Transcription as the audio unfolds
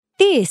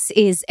This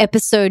is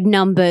episode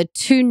number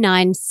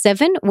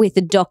 297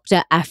 with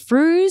Dr.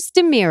 Afrouz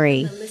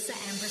Demeri.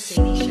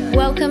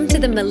 Welcome to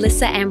the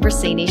Melissa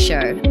Ambrosini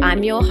Show.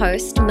 I'm your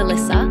host,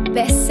 Melissa,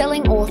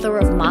 best-selling author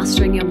of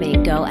Mastering Your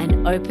Mean Girl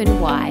and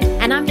Open Wide.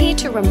 And I'm here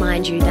to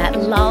remind you that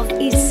love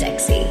is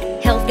sexy,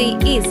 healthy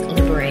is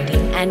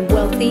liberating, and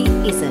wealthy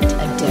isn't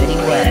a dirty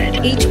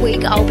word. Each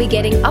week, I'll be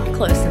getting up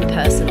close and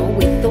personal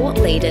with thought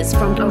leaders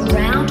from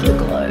around the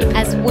globe,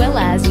 as well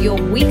as your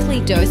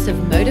weekly dose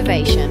of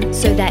motivation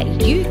so that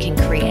you can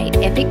create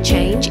epic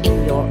change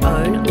in your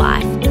own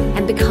life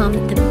and become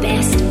the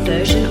best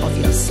version of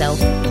yourself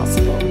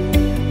possible.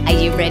 Are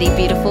you ready,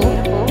 beautiful?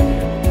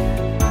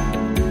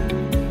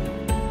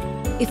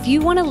 If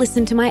you want to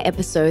listen to my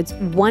episodes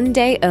one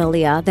day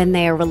earlier than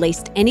they are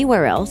released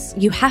anywhere else,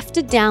 you have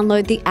to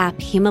download the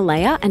app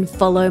Himalaya and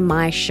follow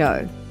my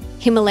show.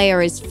 Himalaya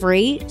is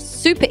free,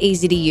 super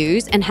easy to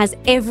use, and has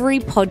every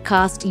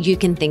podcast you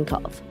can think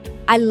of.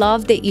 I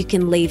love that you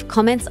can leave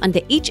comments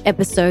under each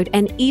episode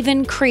and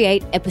even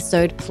create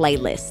episode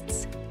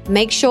playlists.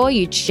 Make sure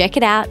you check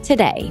it out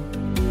today.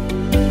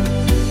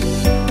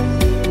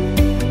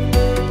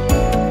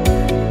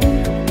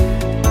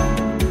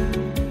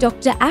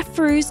 Dr.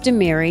 Afrouz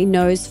Demeri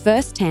knows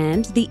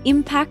firsthand the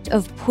impact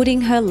of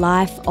putting her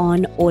life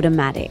on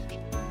automatic.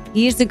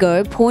 Years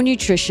ago, poor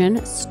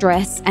nutrition,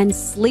 stress, and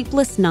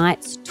sleepless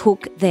nights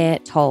took their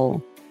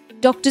toll.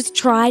 Doctors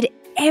tried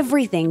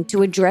everything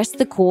to address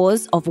the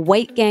cause of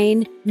weight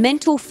gain,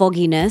 mental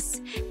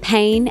fogginess,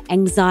 pain,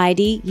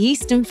 anxiety,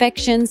 yeast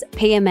infections,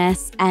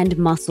 PMS, and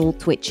muscle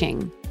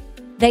twitching.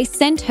 They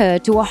sent her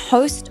to a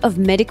host of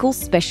medical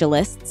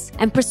specialists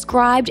and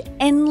prescribed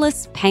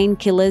endless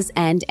painkillers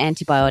and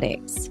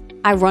antibiotics.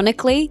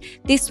 Ironically,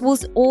 this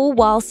was all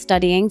while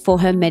studying for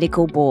her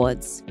medical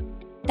boards.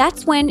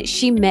 That's when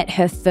she met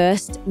her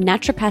first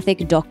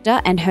naturopathic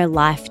doctor and her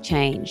life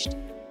changed.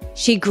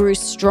 She grew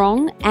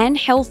strong and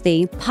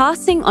healthy,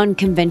 passing on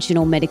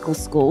conventional medical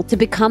school to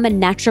become a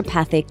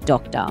naturopathic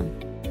doctor.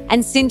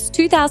 And since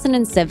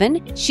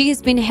 2007, she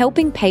has been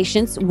helping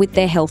patients with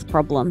their health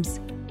problems,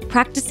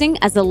 practicing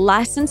as a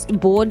licensed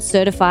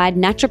board-certified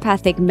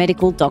naturopathic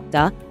medical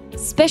doctor,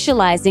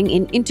 specializing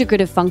in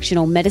integrative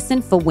functional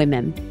medicine for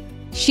women.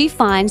 She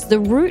finds the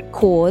root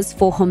cause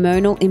for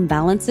hormonal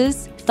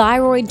imbalances,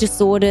 thyroid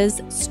disorders,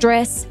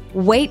 stress,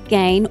 weight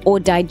gain, or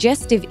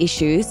digestive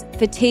issues,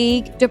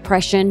 fatigue,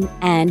 depression,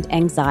 and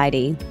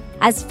anxiety.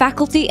 As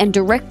faculty and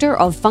director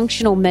of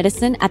functional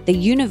medicine at the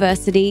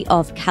University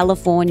of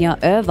California,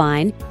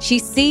 Irvine, she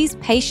sees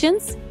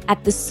patients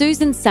at the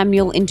Susan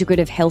Samuel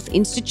Integrative Health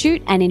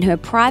Institute and in her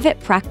private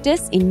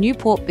practice in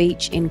Newport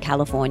Beach in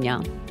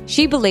California.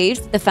 She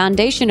believes the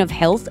foundation of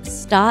health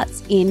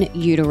starts in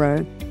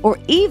utero, or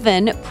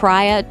even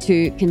prior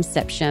to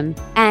conception,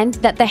 and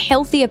that the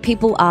healthier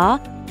people are,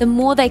 the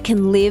more they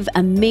can live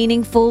a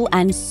meaningful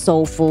and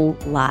soulful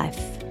life.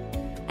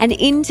 And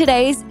in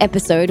today's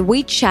episode,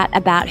 we chat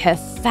about her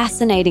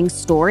fascinating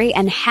story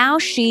and how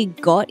she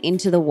got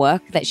into the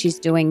work that she's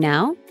doing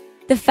now.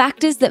 The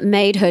factors that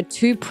made her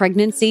two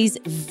pregnancies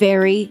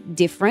very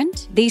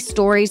different. These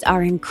stories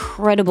are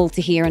incredible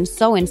to hear and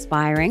so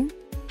inspiring.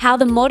 How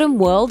the modern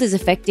world is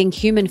affecting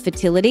human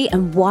fertility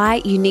and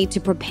why you need to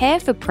prepare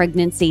for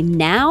pregnancy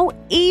now,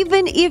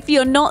 even if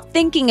you're not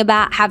thinking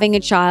about having a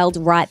child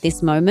right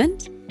this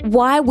moment.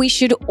 Why we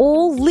should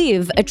all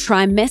live a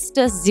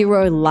trimester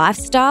zero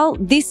lifestyle.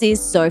 This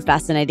is so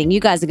fascinating. You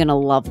guys are going to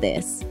love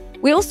this.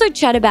 We also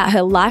chat about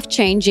her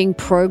life-changing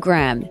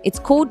program. It's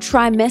called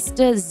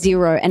Trimester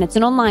Zero, and it's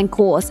an online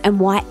course, and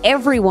why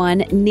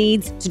everyone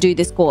needs to do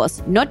this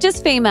course. Not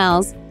just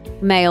females,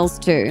 males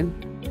too.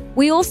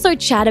 We also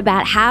chat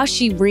about how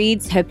she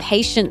reads her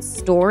patients'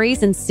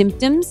 stories and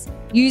symptoms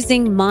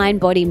using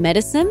mind-body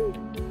medicine,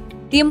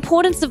 the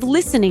importance of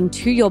listening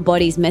to your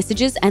body's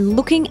messages and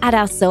looking at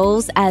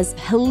ourselves as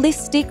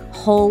holistic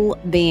whole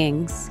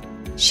beings.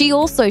 She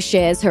also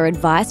shares her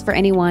advice for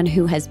anyone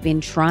who has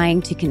been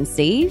trying to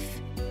conceive.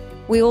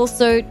 We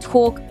also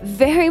talk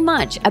very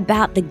much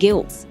about the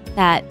guilt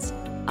that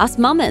us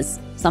mamas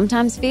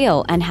sometimes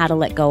feel and how to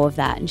let go of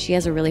that. And she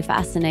has a really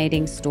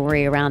fascinating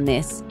story around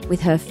this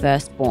with her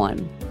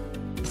firstborn.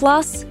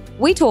 Plus,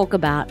 we talk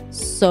about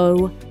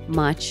so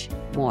much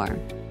more.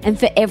 And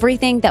for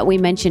everything that we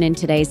mention in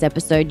today's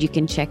episode, you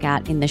can check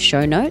out in the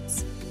show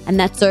notes. And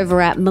that's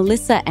over at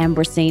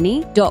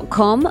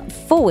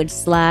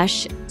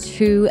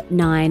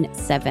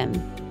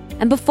melissaambrosini.com/297.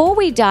 And before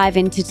we dive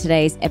into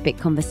today's epic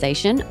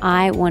conversation,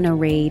 I want to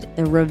read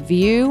the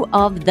review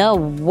of the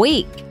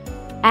week.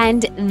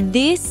 And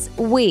this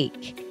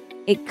week,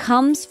 it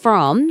comes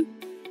from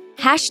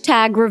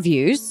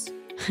 #reviews.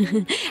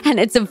 And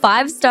it's a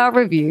 5-star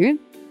review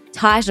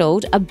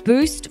titled, "A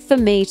Boost for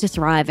Me to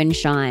Thrive and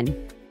Shine."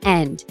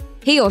 And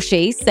he or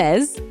she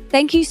says,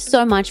 "Thank you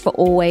so much for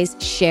always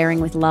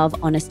sharing with love,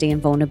 honesty,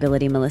 and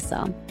vulnerability,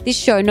 Melissa. This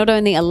show not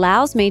only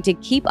allows me to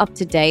keep up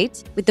to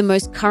date with the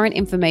most current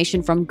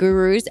information from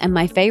gurus and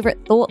my favorite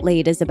thought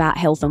leaders about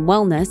health and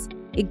wellness,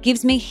 it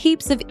gives me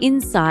heaps of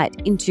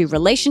insight into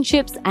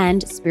relationships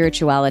and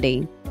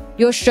spirituality.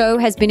 Your show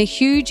has been a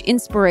huge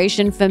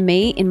inspiration for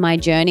me in my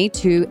journey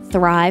to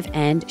thrive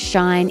and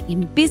shine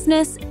in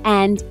business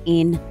and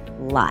in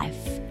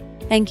life.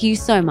 Thank you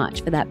so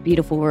much for that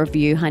beautiful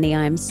review, honey.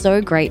 I am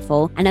so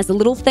grateful. And as a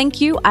little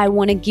thank you, I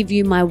want to give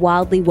you my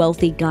Wildly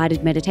Wealthy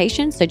guided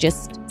meditation. So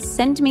just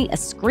send me a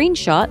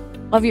screenshot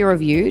of your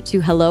review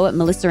to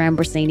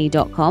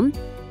hello@melissaambrosini.com.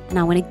 And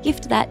I want to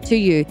gift that to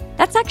you.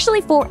 That's actually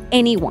for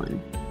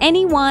anyone.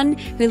 Anyone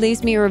who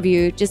leaves me a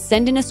review, just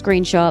send in a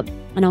screenshot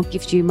and I'll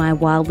gift you my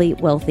Wildly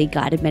Wealthy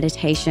guided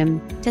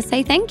meditation to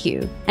say thank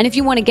you. And if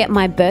you want to get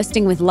my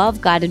Bursting with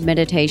Love guided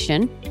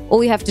meditation,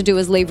 all you have to do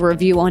is leave a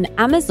review on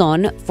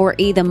Amazon for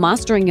either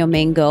Mastering Your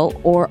Mean Girl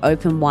or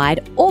Open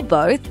Wide or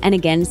both. And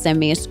again, send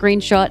me a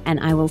screenshot and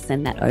I will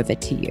send that over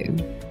to you.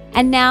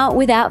 And now,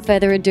 without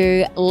further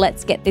ado,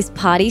 let's get this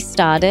party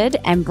started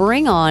and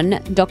bring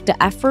on Dr.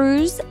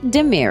 Afrouz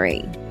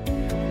Demeri.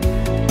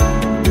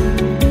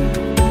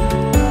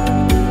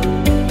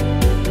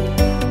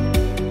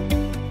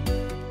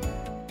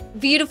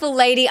 Beautiful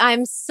lady,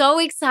 I'm so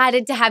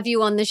excited to have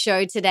you on the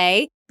show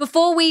today.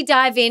 Before we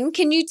dive in,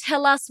 can you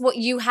tell us what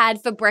you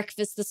had for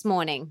breakfast this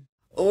morning?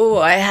 Oh,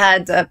 I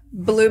had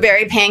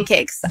blueberry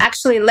pancakes,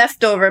 actually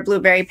leftover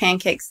blueberry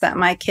pancakes that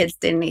my kids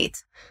didn't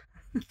eat.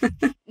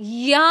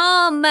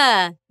 Yum,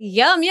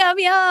 yum, yum,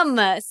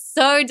 yum.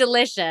 So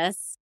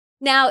delicious.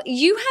 Now,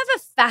 you have a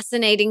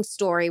fascinating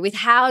story with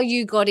how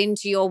you got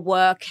into your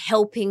work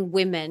helping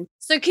women.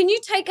 So can you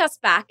take us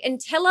back and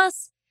tell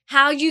us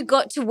how you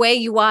got to where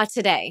you are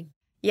today?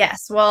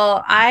 Yes.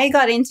 Well, I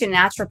got into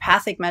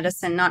naturopathic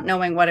medicine not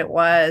knowing what it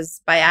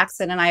was by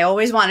accident. I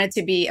always wanted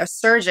to be a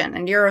surgeon, a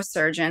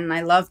neurosurgeon.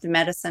 I loved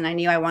medicine. I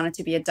knew I wanted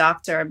to be a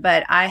doctor,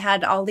 but I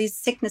had all these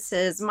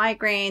sicknesses,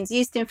 migraines,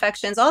 yeast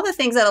infections, all the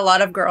things that a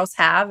lot of girls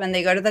have. And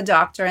they go to the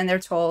doctor and they're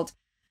told,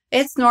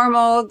 it's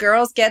normal.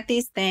 Girls get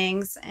these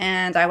things.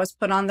 And I was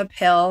put on the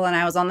pill and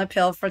I was on the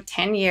pill for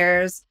 10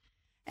 years.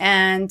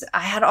 And I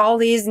had all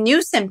these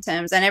new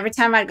symptoms. And every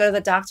time I'd go to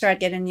the doctor, I'd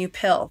get a new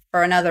pill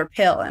for another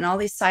pill and all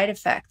these side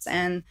effects.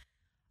 And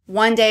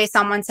one day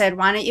someone said,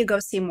 why don't you go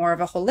see more of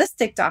a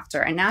holistic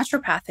doctor, a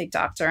naturopathic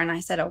doctor? And I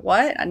said, a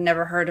what? I'd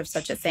never heard of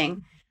such a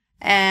thing.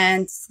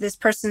 And this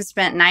person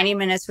spent 90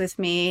 minutes with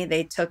me.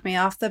 They took me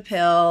off the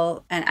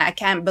pill. And I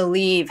can't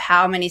believe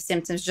how many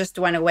symptoms just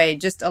went away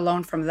just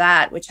alone from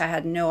that, which I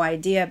had no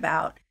idea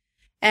about.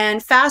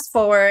 And fast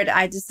forward,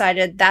 I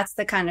decided that's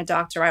the kind of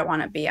doctor I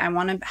want to be. I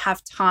want to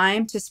have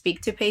time to speak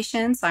to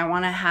patients. I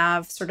want to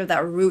have sort of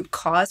that root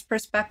cause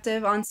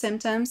perspective on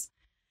symptoms.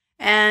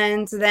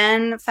 And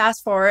then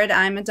fast forward,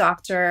 I'm a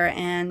doctor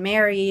and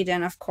married.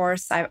 And of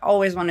course, I've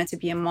always wanted to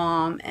be a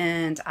mom.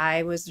 And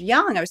I was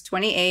young. I was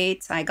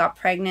 28. I got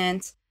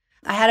pregnant.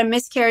 I had a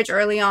miscarriage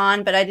early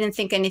on, but I didn't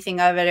think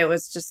anything of it. It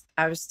was just,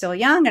 I was still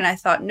young. And I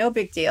thought, no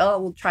big deal.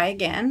 We'll try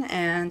again.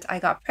 And I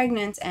got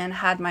pregnant and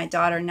had my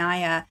daughter,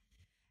 Naya.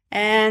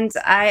 And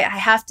I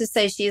have to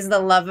say, she's the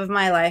love of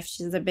my life.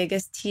 She's the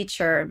biggest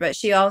teacher, but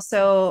she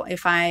also,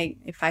 if I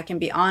can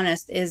be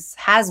honest,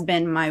 has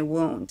been my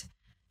wound.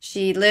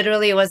 She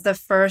literally was the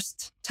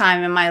first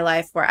time in my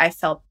life where I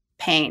felt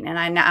pain. And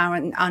I now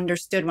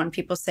understood when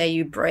people say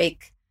you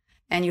break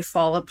and you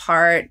fall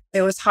apart.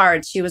 It was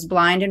hard. She was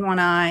blind in one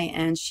eye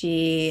and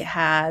she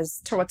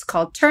has what's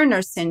called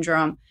Turner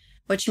syndrome,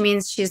 which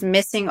means she's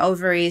missing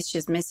ovaries,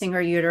 she's missing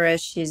her uterus,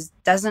 she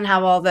doesn't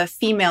have all the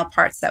female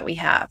parts that we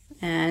have,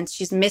 and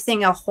she's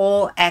missing a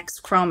whole X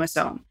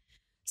chromosome.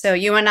 So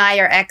you and I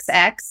are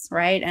XX,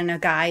 right? And a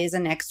guy is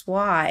an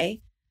XY.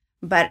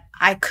 But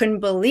I couldn't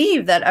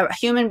believe that a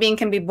human being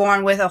can be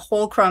born with a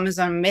whole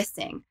chromosome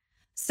missing.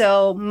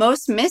 So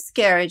most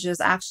miscarriages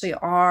actually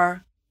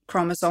are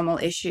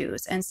chromosomal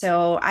issues. And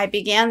so I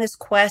began this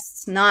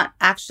quest, not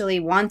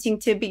actually wanting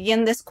to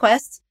begin this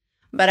quest,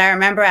 but I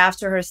remember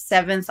after her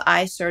 7th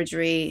eye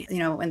surgery,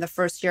 in the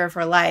first year of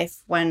her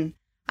life, when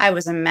I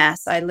was a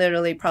mess, I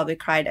literally probably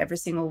cried every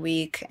single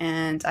week.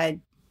 And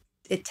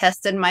it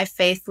tested my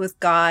faith with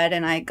God.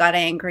 And I got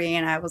angry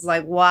and I was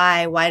like,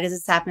 why? Why does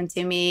this happen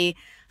to me?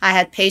 I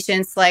had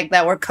patients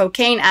that were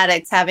cocaine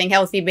addicts having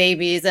healthy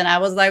babies. And I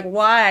was like,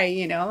 why?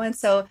 And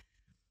so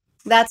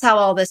that's how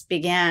all this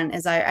began,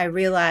 is I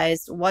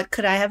realized, what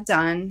could I have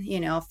done?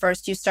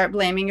 First you start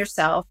blaming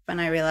yourself. And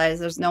I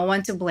realized there's no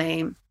one to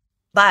blame.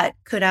 But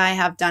could I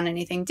have done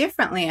anything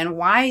differently? And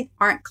why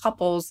aren't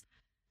couples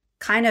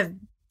kind of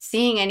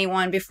seeing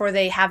anyone before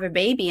they have a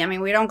baby? I mean,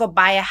 we don't go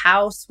buy a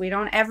house. We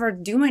don't ever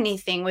do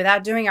anything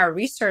without doing our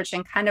research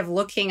and kind of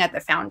looking at the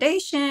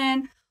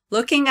foundation,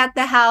 looking at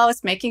the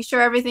house, making sure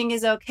everything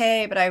is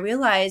okay. But I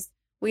realized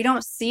we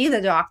don't see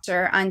the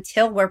doctor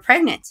until we're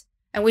pregnant.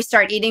 And we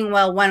start eating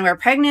well when we're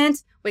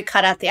pregnant. We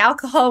cut out the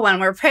alcohol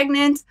when we're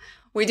pregnant.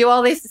 We do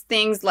all these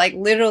things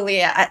literally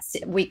at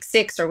week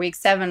 6 or week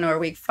 7 or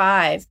week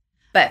 5.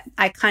 But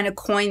I kind of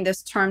coined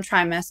this term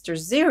trimester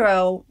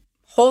 0,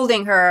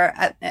 holding her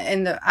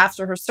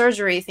after her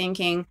surgery,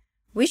 thinking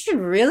we should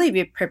really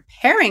be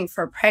preparing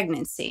for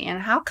pregnancy.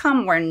 And how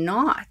come we're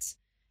not?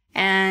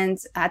 And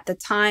at the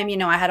time,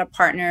 I had a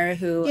partner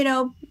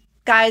who,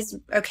 guys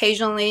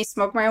occasionally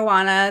smoke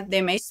marijuana.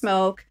 They may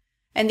smoke.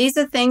 And these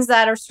are things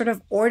that are sort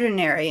of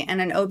ordinary.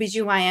 And an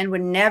OBGYN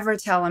would never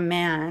tell a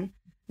man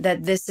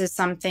that this is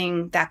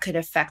something that could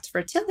affect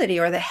fertility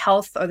or the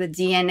health or the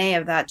DNA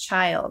of that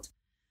child.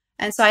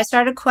 And so I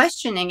started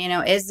questioning,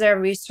 is there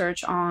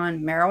research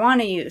on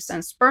marijuana use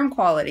and sperm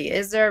quality?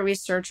 Is there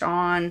research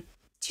on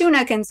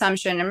tuna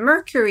consumption and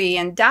mercury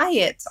and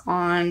diet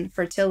on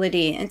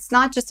fertility? It's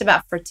not just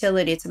about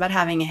fertility, it's about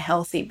having a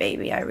healthy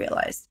baby, I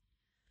realized.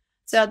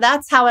 So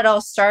that's how it all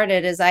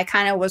started, is I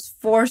kind of was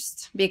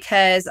forced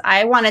because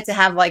I wanted to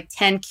have like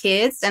 10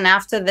 kids. And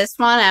after this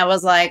one, I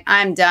was like,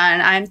 I'm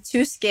done. I'm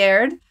too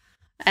scared.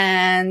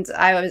 And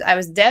I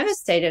was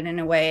devastated in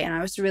a way, and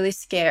I was really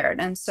scared.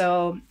 And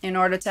so in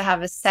order to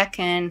have a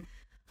second,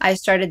 I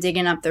started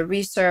digging up the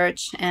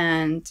research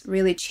and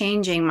really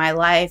changing my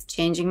life,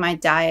 changing my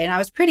diet. And I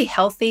was pretty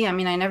healthy. I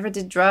mean, I never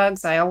did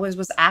drugs. I always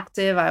was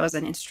active. I was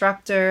an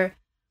instructor.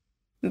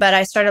 But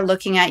I started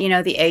looking at,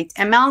 the 8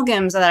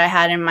 amalgams that I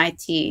had in my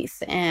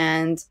teeth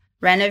and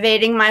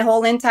renovating my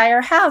whole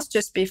entire house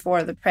just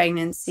before the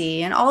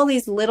pregnancy and all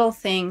these little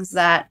things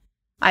that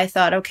I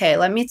thought, okay,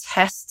 let me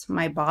test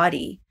my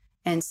body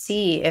and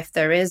see if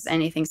there is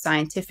anything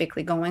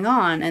scientifically going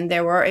on. And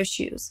there were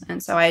issues.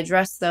 And so I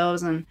addressed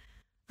those, and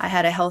I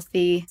had a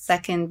healthy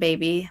second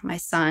baby, my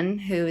son,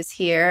 who is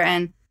here.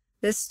 And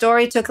this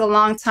story took a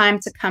long time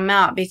to come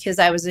out because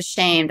I was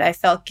ashamed. I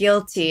felt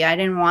guilty. I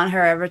didn't want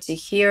her ever to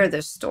hear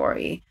this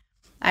story.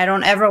 I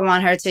don't ever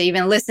want her to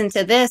even listen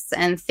to this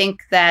and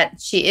think that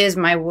she is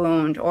my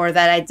wound or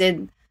that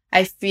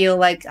I feel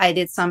like I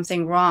did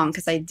something wrong,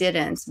 because I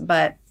didn't.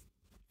 But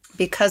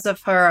because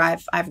of her,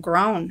 I've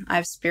grown.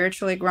 I've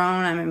spiritually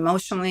grown. I'm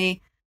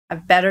emotionally a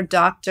better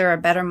doctor, a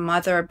better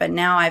mother. But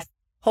now I've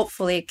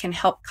hopefully can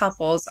help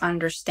couples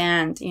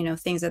understand,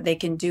 things that they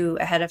can do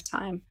ahead of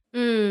time.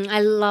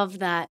 I love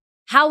that.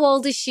 How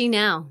old is she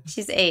now?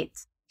 She's 8.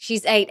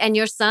 She's 8. And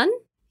your son?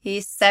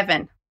 He's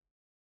 7.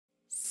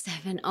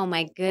 7. Oh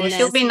my goodness. Well,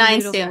 she'll be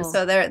 9 Beautiful. soon.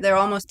 So they're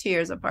almost 2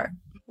 years apart.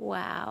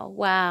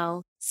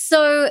 Wow.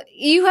 So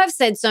you have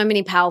said so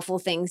many powerful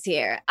things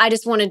here. I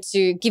just wanted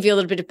to give you a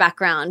little bit of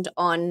background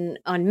on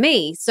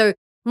me. So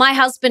my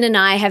husband and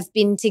I have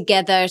been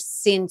together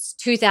since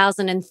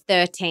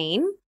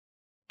 2013.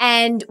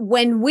 And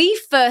when we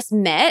first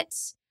met,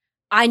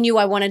 I knew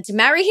I wanted to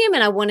marry him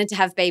and I wanted to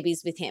have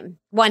babies with him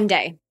one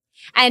day.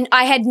 And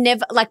I had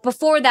never,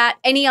 before that,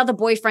 any other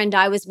boyfriend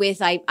I was with,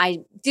 I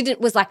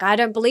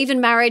don't believe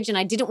in marriage and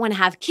I didn't want to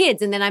have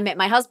kids. And then I met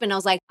my husband. I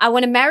was like, I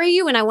want to marry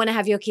you and I want to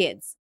have your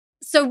kids.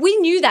 So we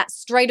knew that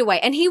straight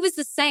away. And he was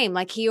the same.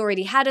 He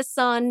already had a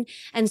son.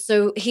 And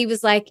so he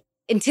was like,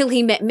 until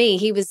he met me,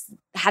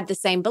 had the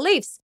same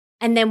beliefs.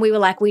 And then we were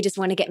like, we just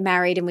want to get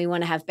married and we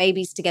want to have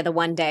babies together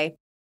one day.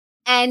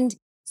 And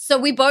so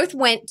we both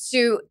went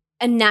to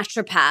a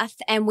naturopath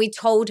and we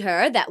told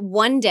her that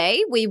one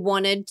day we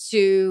wanted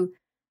to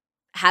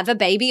have a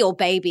baby or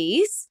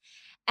babies.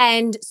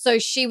 And so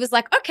she was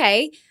like,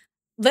 okay,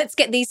 let's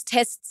get these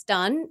tests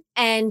done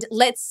and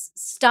let's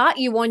start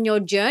you on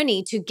your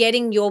journey to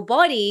getting your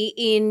body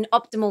in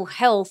optimal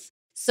health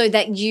so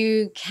that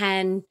you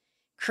can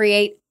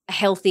create a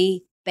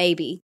healthy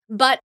baby.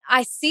 But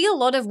I see a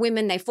lot of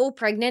women, they fall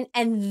pregnant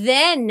and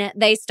then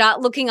they start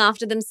looking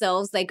after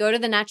themselves. They go to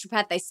the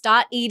naturopath, they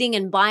start eating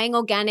and buying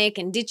organic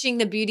and ditching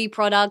the beauty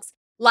products,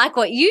 like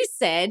what you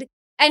said.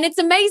 And it's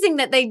amazing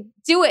that they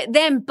do it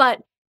then.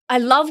 But I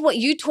love what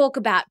you talk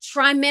about,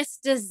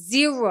 trimester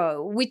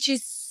 0, which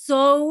is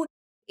so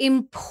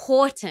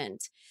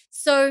important.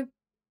 So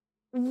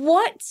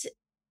what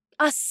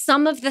are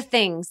some of the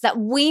things that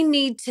we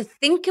need to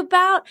think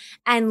about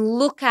and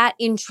look at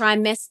in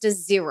trimester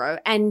 0?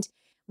 And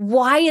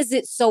why is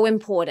it so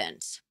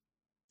important?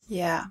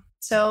 Yeah.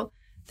 So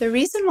the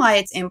reason why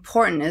it's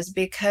important is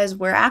because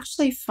we're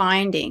actually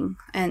finding,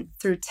 and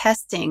through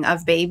testing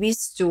of babies'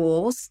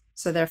 stools,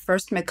 so their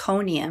first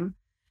meconium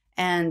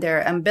and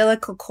their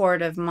umbilical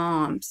cord of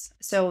moms.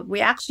 So we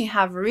actually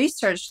have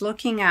research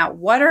looking at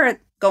what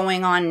are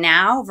going on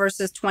now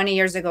versus 20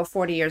 years ago,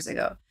 40 years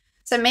ago.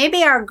 So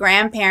maybe our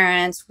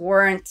grandparents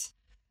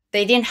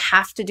they didn't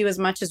have to do as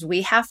much as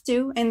we have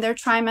to in their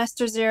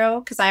trimester 0.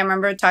 Because I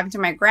remember talking to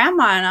my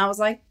grandma and I was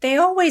like, they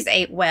always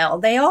ate well.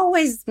 They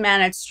always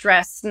managed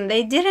stress and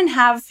they didn't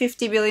have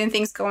 50 billion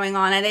things going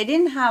on. And they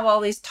didn't have all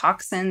these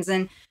toxins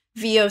and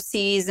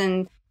VOCs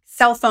and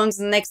cell phones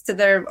next to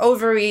their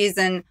ovaries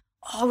and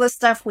all the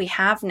stuff we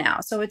have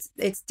now. So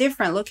it's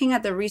different. Looking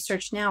at the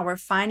research now, we're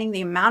finding the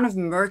amount of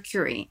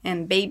mercury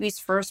in baby's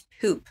first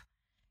poop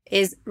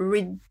is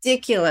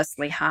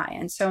ridiculously high.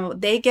 And so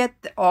they get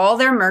all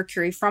their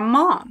mercury from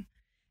mom.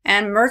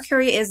 And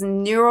mercury is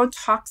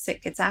neurotoxic.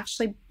 It's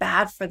actually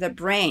bad for the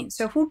brain.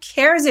 So who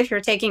cares if you're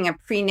taking a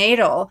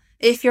prenatal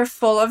if you're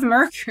full of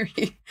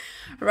mercury,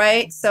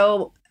 right?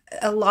 So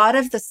a lot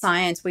of the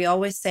science, we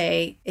always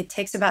say it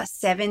takes about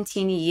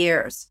 17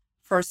 years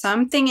for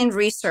something in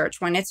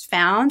research, when it's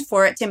found,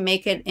 for it to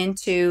make it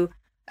into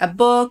a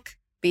book,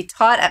 be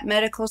taught at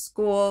medical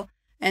school.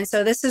 And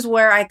so this is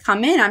where I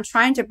come in. I'm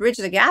trying to bridge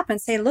the gap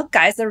and say, look,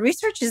 guys, the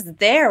research is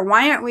there.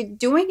 Why aren't we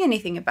doing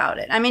anything about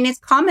it? I mean, it's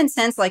common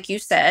sense, like you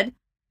said.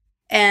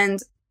 And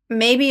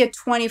maybe a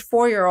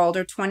 24-year-old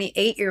or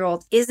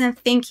 28-year-old isn't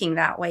thinking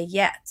that way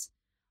yet.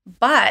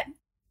 But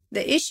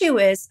the issue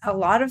is a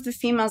lot of the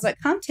females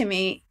that come to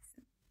me,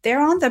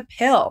 they're on the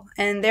pill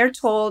and they're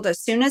told as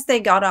soon as they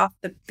get off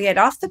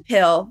the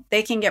pill,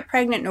 they can get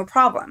pregnant, no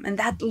problem. And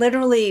that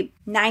literally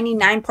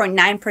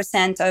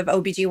 99.9% of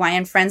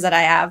OBGYN friends that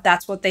I have,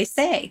 that's what they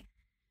say.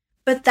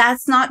 But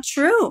that's not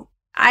true.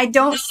 I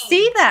don't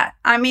see that.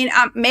 I mean,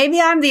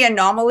 maybe I'm the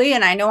anomaly,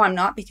 and I know I'm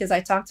not because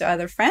I talk to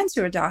other friends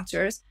who are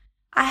doctors.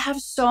 I have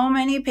so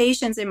many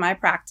patients in my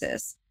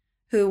practice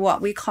who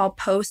what we call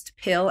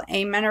post-pill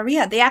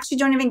amenorrhea. They actually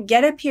don't even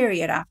get a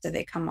period after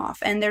they come off.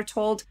 And they're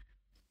told,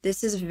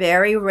 this is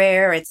very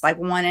rare. It's like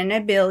 1 in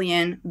a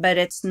billion, but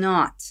it's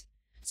not.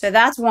 So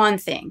that's one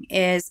thing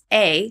is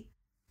A,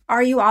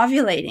 are you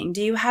ovulating?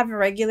 Do you have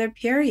regular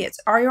periods?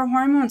 Are your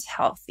hormones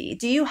healthy?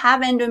 Do you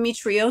have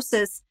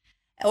endometriosis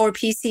or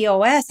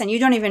PCOS and you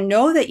don't even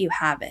know that you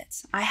have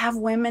it? I have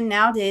women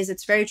nowadays,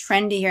 it's very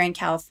trendy here in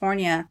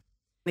California,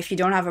 if you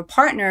don't have a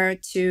partner,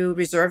 to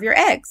reserve your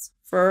eggs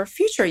for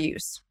future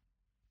use.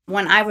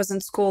 When I was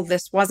in school,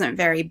 this wasn't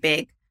very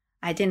big.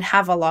 I didn't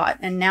have a lot.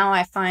 And now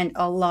I find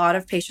a lot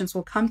of patients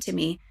will come to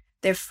me.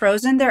 They've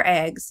frozen their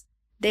eggs.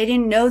 They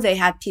didn't know they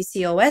had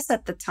PCOS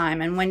at the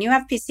time. And when you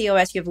have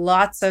PCOS, you have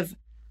lots of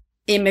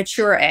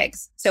immature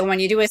eggs. So when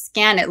you do a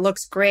scan, it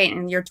looks great.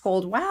 And you're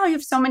told, wow, you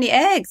have so many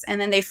eggs.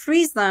 And then they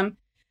freeze them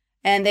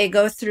and they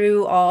go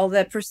through all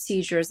the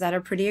procedures that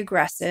are pretty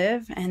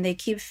aggressive and they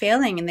keep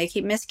failing and they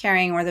keep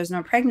miscarrying or there's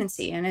no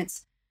pregnancy. And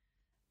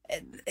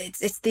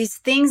it's these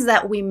things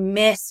that we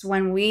miss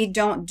when we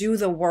don't do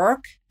the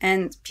work.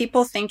 And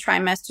people think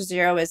trimester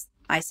 0 is,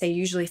 I say,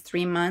 usually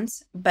 3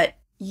 months, but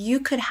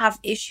you could have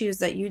issues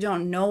that you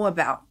don't know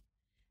about.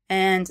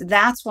 And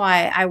that's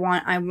why I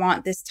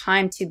want this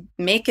time to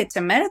make it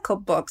to medical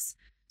books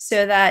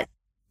so that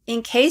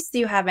in case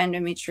you have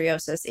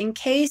endometriosis, in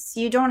case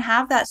you don't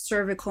have that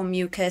cervical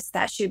mucus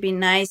that should be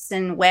nice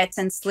and wet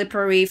and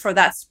slippery for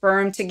that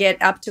sperm to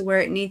get up to where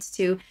it needs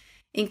to,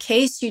 in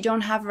case you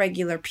don't have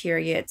regular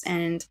periods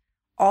and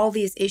all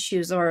these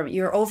issues, or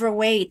you're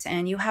overweight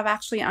and you have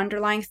actually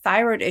underlying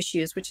thyroid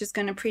issues, which is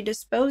going to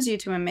predispose you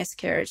to a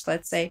miscarriage,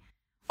 let's say,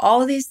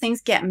 all of these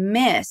things get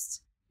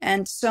missed.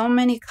 And so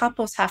many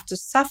couples have to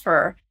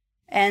suffer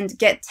and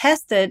get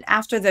tested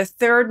after their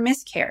third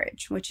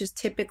miscarriage, which is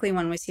typically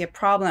when we see a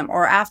problem,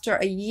 or after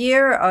a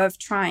year of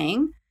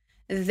trying,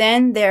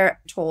 then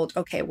they're told,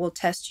 okay, we'll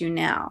test you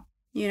now.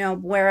 You know,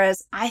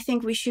 whereas I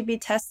think we should be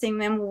testing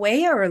them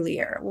way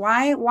earlier.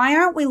 Why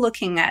aren't we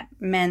looking at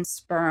men's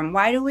sperm?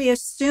 Why do we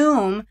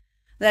assume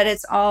that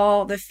it's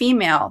all the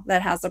female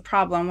that has the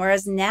problem?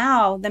 Whereas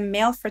now the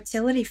male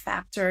fertility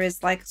factor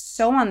is like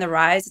so on the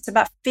rise. It's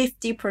about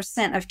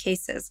 50% of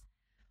cases.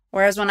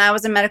 Whereas when I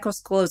was in medical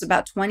school, it was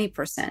about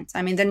 20%.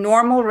 I mean, the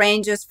normal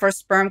ranges for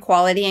sperm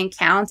quality and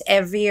count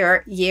every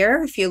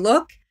year, if you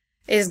look,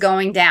 is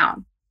going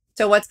down.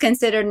 So what's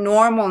considered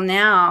normal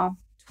now,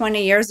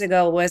 20 years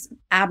ago, was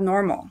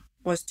abnormal,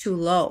 was too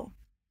low.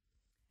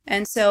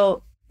 And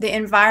so the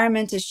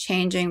environment is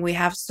changing. We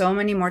have so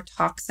many more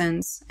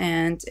toxins,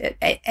 and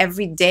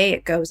every day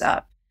it goes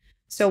up.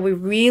 So we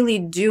really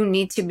do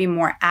need to be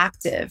more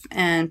active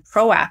and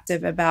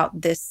proactive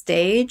about this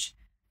stage,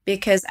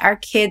 because our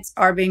kids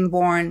are being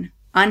born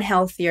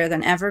unhealthier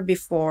than ever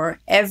before.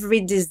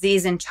 Every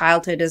disease in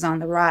childhood is on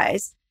the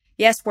rise.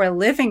 Yes, we're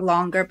living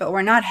longer, but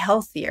we're not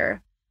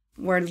healthier.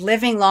 We're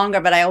living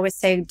longer, but I always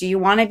say, do you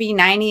want to be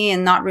 90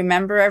 and not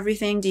remember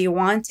everything? Do you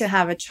want to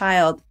have a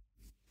child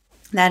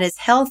that is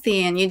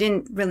healthy and you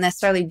didn't really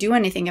necessarily do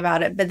anything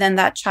about it, but then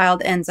that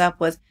child ends up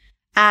with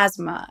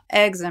asthma,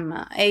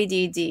 eczema,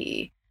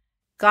 ADD,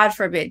 God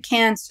forbid,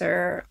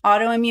 cancer,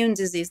 autoimmune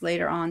disease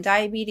later on,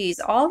 diabetes,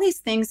 all these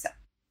things.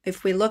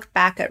 If we look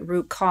back at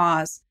root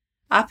cause,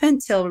 up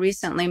until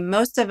recently,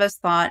 most of us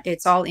thought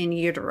it's all in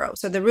utero.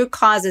 So the root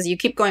cause is you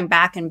keep going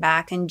back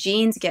and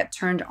genes get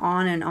turned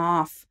on and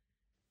off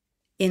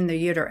in the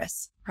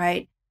uterus,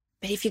 right?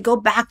 But if you go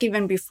back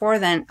even before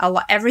then,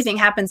 everything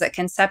happens at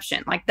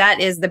conception. Like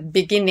that is the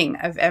beginning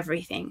of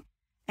everything.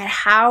 And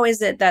how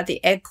is it that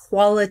the egg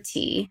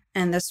quality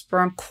and the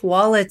sperm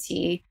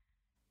quality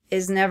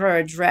is never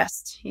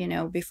addressed,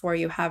 before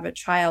you have a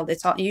child?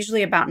 It's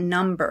usually about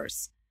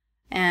numbers.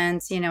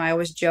 And, I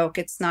always joke,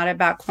 it's not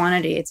about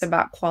quantity, it's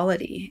about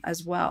quality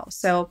as well.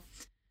 So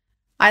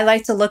I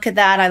like to look at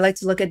that. I like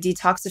to look at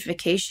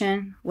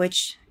detoxification,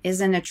 which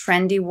isn't a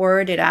trendy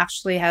word. It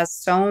actually has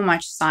so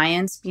much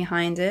science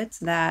behind it.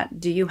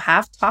 That do you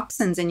have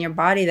toxins in your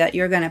body that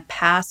you're going to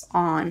pass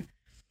on?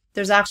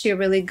 There's actually a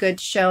really good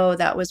show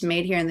that was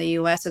made here in the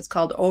US. It's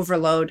called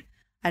Overload.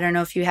 I don't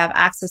know if you have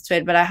access to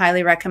it, but I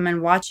highly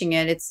recommend watching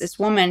it. It's this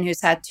woman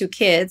who's had 2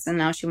 kids and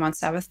now she wants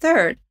to have a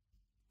third.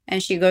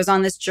 And she goes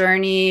on this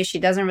journey. She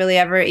doesn't really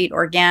ever eat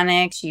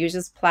organic. She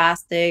uses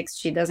plastics.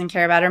 She doesn't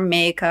care about her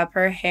makeup,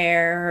 her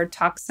hair, her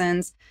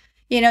toxins.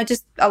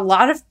 Just a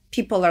lot of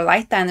people are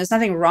like that. And there's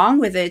nothing wrong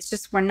with it. It's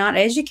just we're not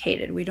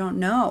educated. We don't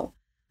know.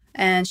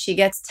 And she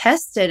gets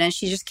tested and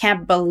she just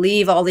can't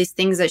believe all these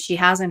things that she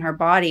has in her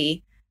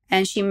body.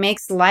 And she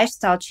makes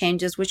lifestyle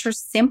changes, which are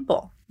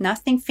simple,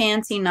 nothing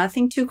fancy,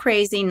 nothing too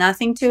crazy,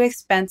 nothing too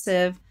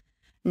expensive,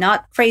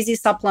 not crazy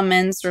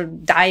supplements or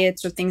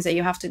diets or things that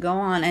you have to go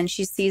on. And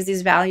she sees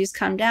these values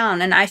come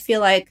down. And I feel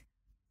like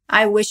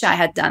I wish I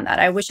had done that.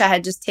 I wish I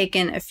had just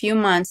taken a few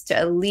months to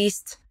at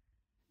least,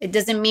 it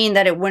doesn't mean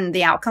that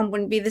the outcome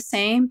wouldn't be the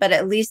same, but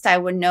at least I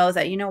would know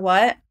that, you know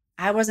what,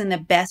 I was in the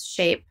best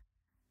shape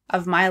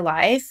of my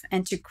life,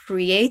 and to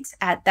create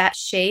at that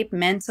shape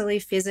mentally,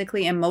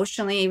 physically,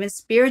 emotionally, even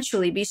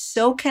spiritually, be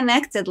so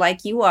connected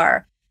like you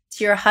are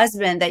to your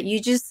husband that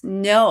you just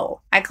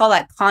know. I call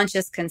that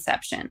conscious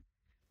conception,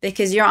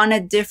 because you're on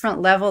a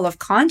different level of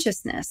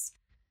consciousness.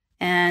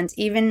 And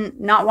even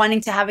not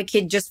wanting to have a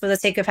kid just for the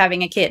sake of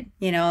having a kid,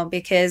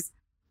 because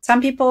some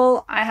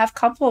people, I have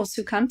couples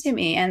who come to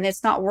me and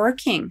it's not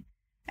working.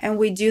 And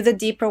we do the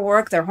deeper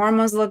work. Their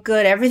hormones look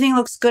good. Everything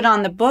looks good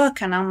on the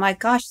book. And I'm like,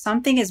 gosh,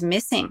 something is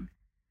missing.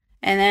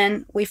 And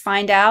then we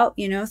find out,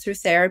 through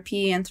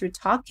therapy and through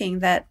talking,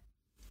 that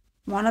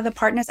one of the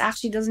partners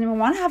actually doesn't even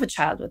want to have a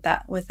child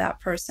with that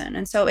person.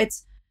 And so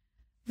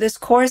this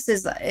course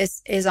is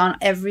on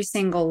every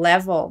single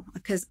level,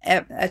 because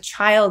a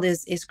child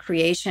is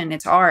creation.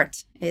 It's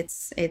art.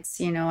 It's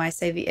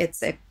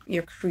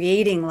you're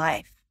creating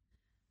life.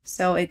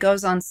 So it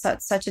goes on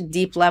such a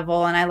deep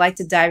level, and I like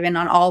to dive in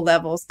on all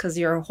levels because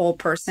you're a whole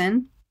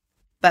person.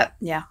 But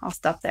yeah, I'll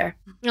stop there.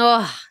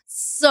 Oh,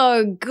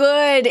 so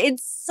good.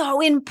 It's so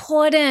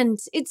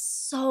important. It's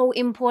so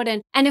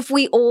important. And if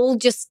we all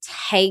just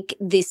take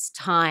this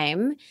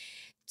time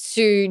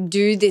to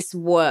do this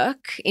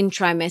work in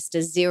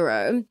trimester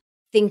 0,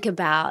 think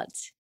about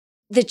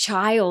the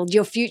child,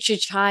 your future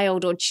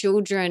child or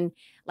children,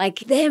 like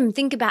them.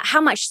 Think about how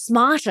much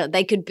smarter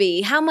they could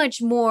be, how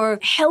much more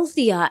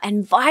healthier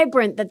and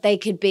vibrant that they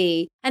could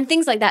be, and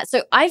things like that.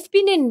 So I've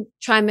been in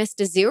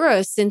trimester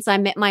 0 since I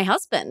met my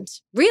husband.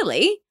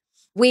 Really,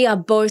 we are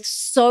both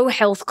so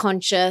health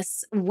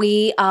conscious.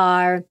 We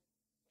are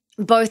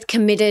both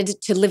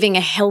committed to living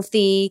a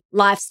healthy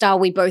lifestyle.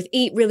 We both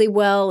eat really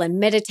well and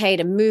meditate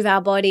and move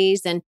our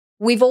bodies. And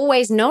we've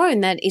always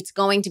known that it's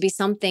going to be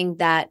something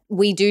that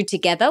we do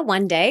together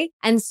one day.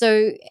 And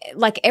so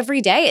like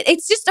every day,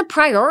 it's just a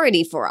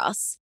priority for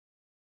us.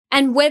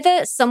 And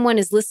whether someone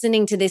is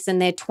listening to this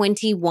and they're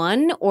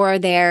 21 or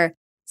they're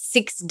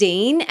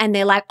 16 and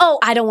they're like, oh,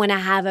 I don't want to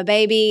have a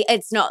baby.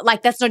 It's not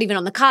like, that's not even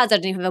on the cards. I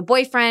don't even have a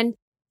boyfriend.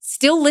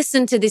 Still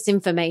listen to this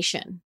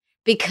information,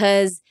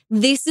 because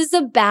this is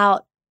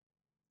about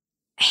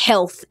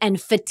health and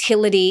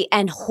fertility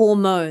and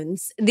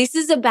hormones. This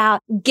is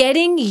about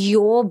getting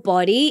your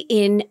body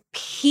in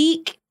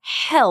peak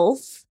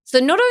health. So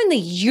not only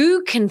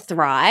you can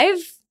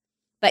thrive,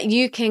 but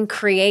you can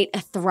create a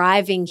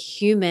thriving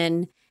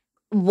human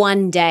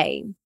one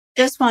day.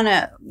 Just want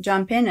to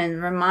jump in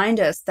and remind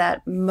us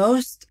that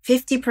most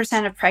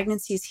 50% of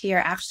pregnancies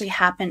here actually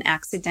happen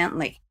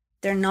accidentally.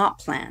 They're not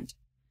planned.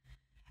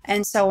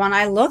 And so when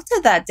I looked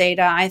at that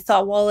data, I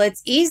thought, well,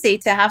 it's easy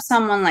to have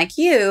someone like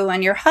you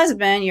and your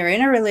husband, you're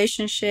in a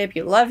relationship,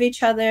 you love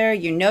each other,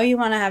 you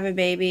want to have a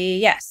baby.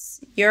 Yes,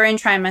 you're in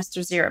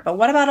trimester 0. But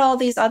what about all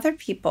these other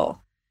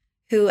people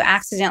who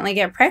accidentally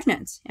get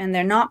pregnant and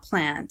they're not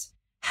planned?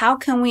 How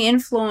can we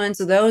influence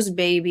those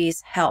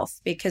babies'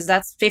 health? Because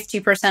that's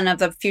 50% of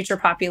the future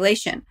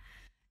population.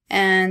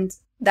 And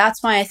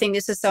that's why I think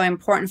this is so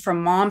important for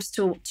moms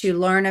to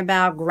learn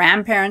about,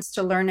 grandparents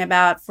to learn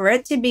about, for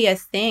it to be a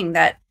thing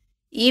that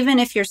even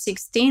if you're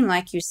 16,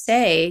 like you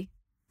say,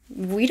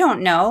 we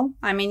don't know.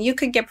 I mean, you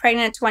could get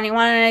pregnant at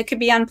 21 and it could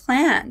be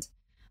unplanned.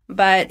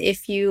 But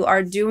if you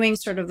are doing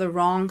sort of the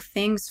wrong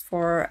things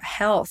for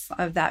health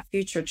of that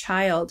future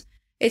child,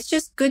 it's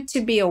just good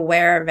to be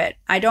aware of it.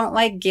 I don't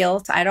like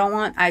guilt.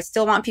 I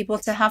still want people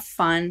to have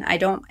fun. I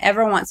don't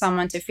ever want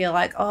someone to feel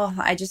like, oh,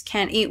 I just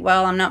can't eat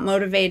well, I'm not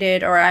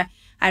motivated, or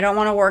I don't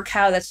want to work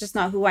out, that's just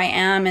not who I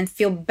am, and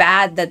feel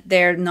bad that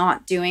they're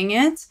not doing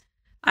it.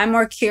 I'm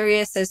more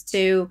curious as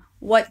to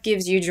what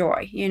gives you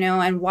joy,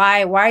 and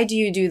why do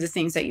you do the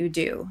things that you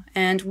do?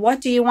 And what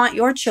do you want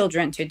your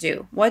children to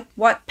do?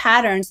 What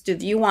patterns do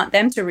you want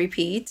them to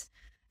repeat?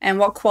 And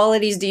what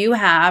qualities do you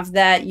have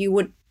that you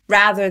would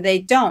rather they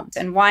don't,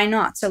 and why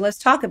not? So let's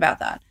talk about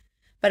that.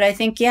 But I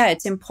think,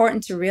 it's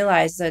important to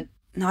realize that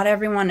not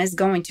everyone is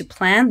going to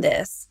plan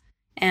this.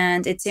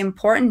 And it's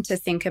important to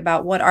think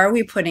about, what are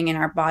we putting in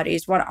our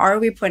bodies? What are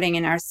we putting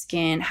in our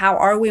skin? How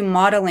are we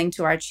modeling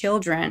to our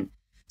children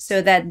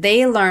so that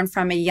they learn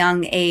from a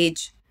young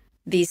age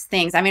these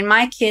things? I mean,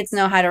 my kids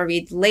know how to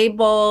read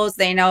labels.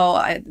 They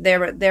know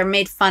they're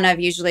made fun of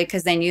usually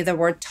because they knew the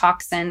word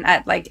toxin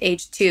at like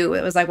age 2.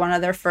 It was like one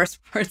of their first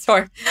words.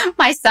 Or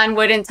my son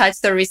wouldn't touch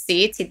the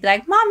receipts. He'd be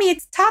like, Mommy,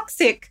 it's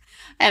toxic.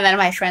 And then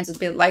my friends would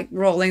be like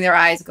rolling their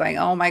eyes going,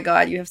 oh my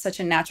God, you have such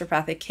a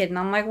naturopathic kid. And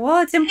I'm like,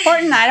 well, it's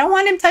important. I don't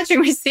want him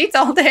touching receipts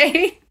all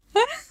day.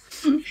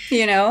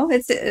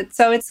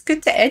 It's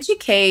good to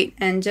educate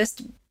and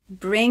just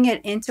bring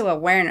it into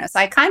awareness.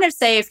 I kind of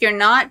say, if you're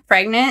not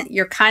pregnant,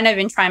 you're kind of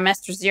in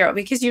trimester 0,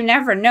 because you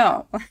never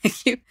know.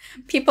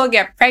 People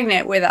get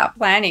pregnant without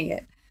planning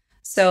it.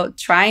 So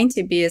trying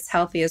to be as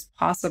healthy as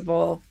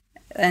possible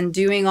and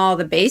doing all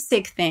the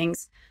basic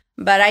things.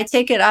 But I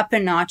take it up a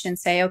notch and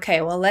say,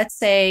 okay, well, let's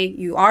say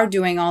you are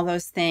doing all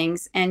those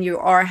things and you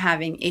are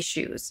having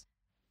issues.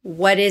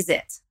 What is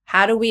it?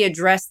 How do we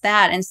address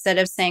that instead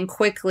of saying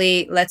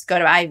quickly, let's go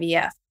to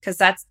IVF? Because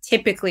that's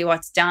typically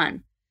what's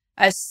done.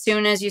 As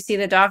soon as you see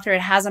the doctor,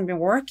 it hasn't been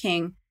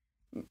working,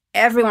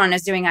 everyone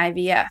is doing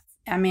IVF.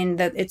 I mean,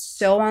 it's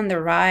so on the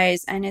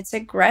rise and it's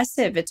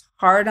aggressive. It's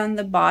hard on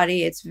the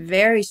body. It's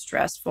very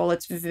stressful.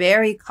 It's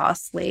very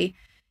costly.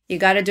 You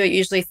got to do it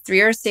usually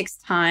 3 or 6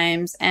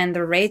 times. And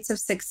the rates of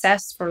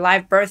success for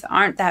live birth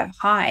aren't that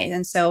high.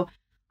 And so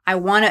I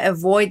want to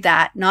avoid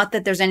that. Not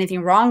that there's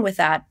anything wrong with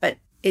that, but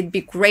it'd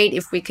be great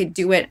if we could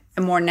do it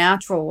a more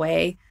natural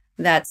way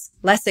that's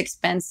less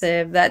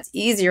expensive, that's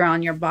easier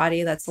on your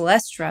body, that's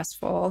less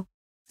stressful.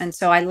 And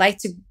so I like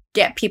to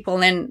get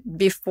people in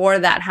before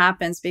that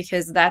happens,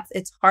 because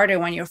it's harder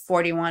when you're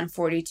 41,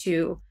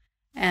 42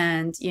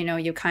 and,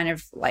 you kind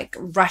of like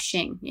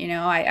rushing,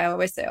 I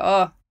always say,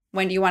 oh,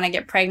 when do you want to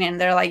get pregnant?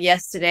 And they're like,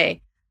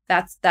 yesterday.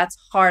 That's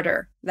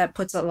harder. That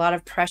puts a lot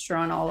of pressure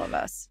on all of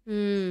us.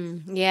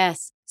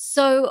 Yes.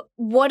 So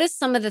what are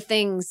some of the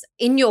things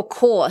in your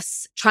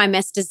course,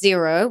 Trimester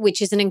Zero,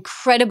 which is an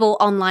incredible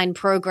online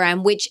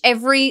program, which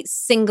every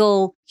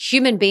single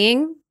human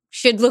being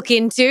should look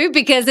into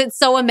because it's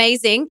so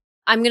amazing.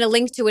 I'm going to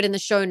link to it in the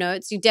show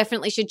notes. You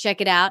definitely should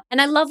check it out. And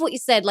I love what you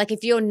said. Like,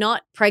 if you're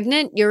not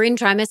pregnant, you're in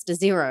Trimester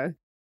Zero.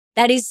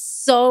 That is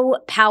so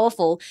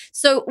powerful.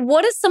 So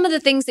what are some of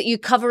the things that you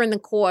cover in the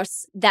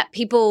course that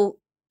people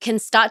can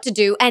start to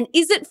do? And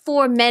is it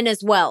for men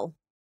as well?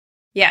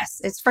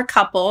 Yes, it's for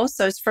couples.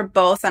 So it's for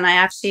both. And I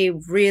actually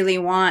really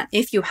want,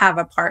 if you have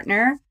a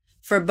partner,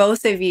 for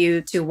both of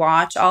you to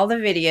watch all the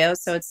videos.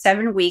 So it's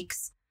 7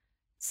 weeks,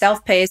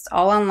 self-paced,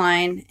 all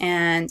online.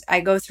 And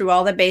I go through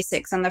all the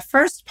basics. And the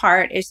first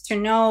part is to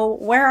know,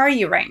 where are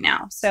you right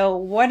now? So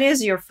what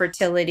does your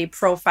fertility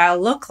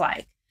profile look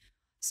like?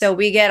 So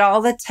we get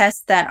all the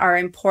tests that are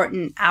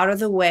important out of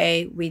the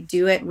way. We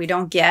do it. We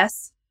don't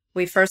guess.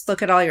 We first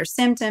look at all your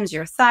symptoms,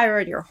 your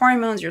thyroid, your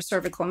hormones, your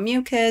cervical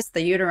mucus,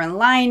 the uterine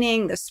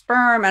lining, the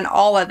sperm, and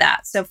all of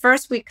that. So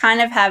first, we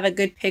kind of have a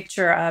good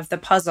picture of the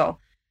puzzle.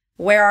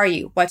 Where are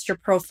you? What's your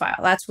profile?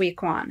 That's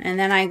week 1. And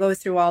then I go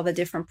through all the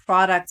different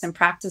products and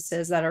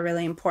practices that are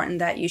really important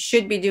that you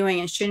should be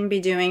doing and shouldn't be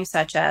doing,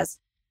 such as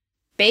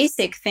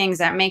basic things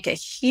that make a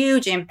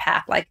huge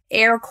impact, like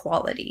air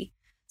quality.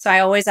 So I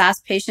always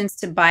ask patients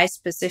to buy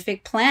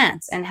specific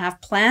plants and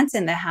have plants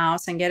in the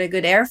house and get a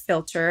good air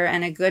filter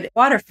and a good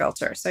water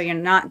filter. So you're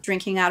not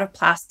drinking out of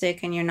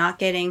plastic and you're not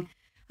getting,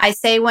 I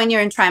say when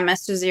you're in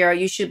Trimester Zero,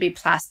 you should be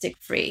plastic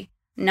free,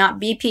 not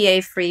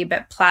BPA free,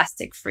 but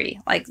plastic free,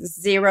 like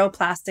 0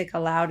 plastic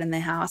allowed in the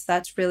house.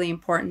 That's really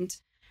important.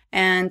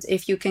 And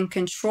if you can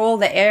control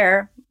the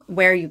air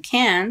where you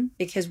can,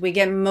 because we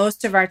get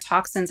most of our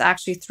toxins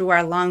actually through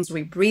our lungs,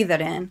 we breathe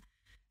it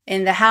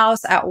in the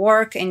house, at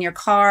work, in your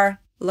car.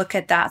 Look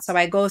at that. So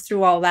I go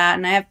through all that,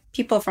 and I have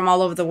people from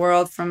all over the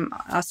world, from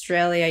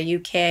Australia,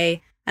 UK,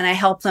 and I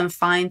help them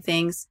find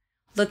things,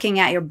 looking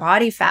at your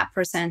body fat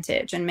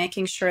percentage and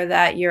making sure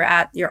that you're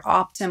at your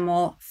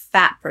optimal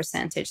fat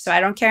percentage. So I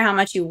don't care how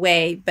much you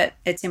weigh, but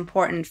it's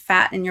important.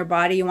 Fat in your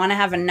body, you want to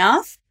have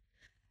enough.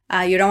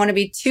 You don't want to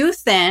be too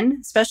thin,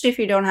 especially if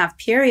you don't have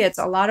periods.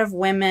 A lot of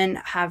women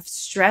have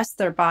stressed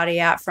their body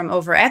out from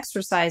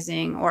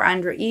over-exercising or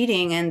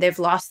under-eating, and they've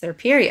lost their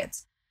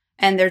periods.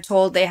 And they're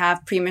told they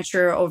have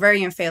premature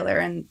ovarian failure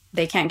and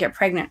they can't get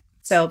pregnant.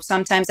 So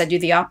sometimes I do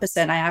the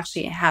opposite. I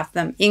actually have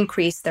them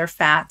increase their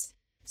fat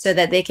so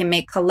that they can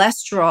make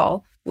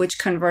cholesterol, which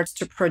converts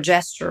to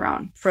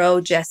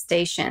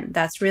progestation.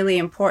 That's really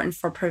important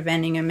for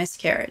preventing a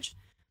miscarriage.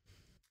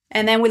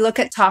 And then we look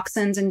at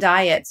toxins and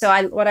diet.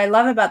 So what I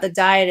love about the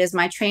diet is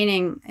my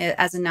training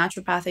as a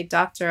naturopathic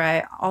doctor.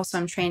 I also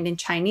am trained in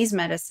Chinese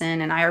medicine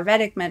and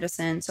Ayurvedic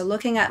medicine. So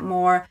looking at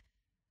more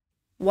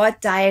what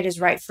diet is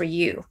right for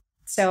you.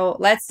 So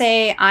let's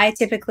say I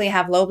typically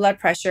have low blood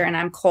pressure and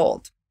I'm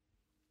cold.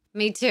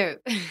 Me too.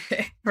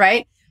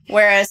 Right?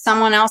 Whereas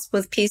someone else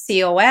with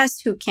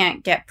PCOS who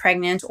can't get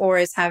pregnant or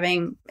is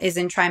in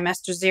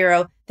Trimester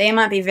Zero, they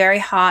might be very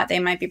hot. They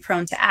might be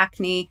prone to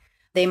acne.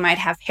 They might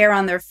have hair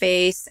on their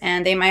face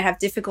and they might have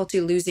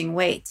difficulty losing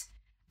weight.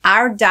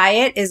 Our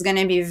diet is going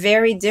to be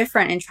very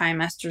different in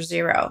Trimester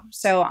Zero.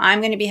 So I'm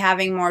going to be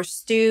having more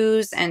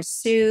stews and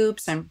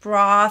soups and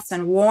broths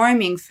and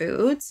warming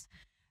foods,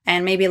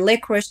 and maybe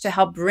licorice to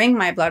help bring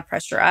my blood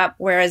pressure up,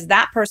 whereas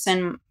that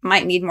person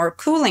might need more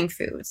cooling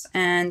foods.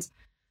 And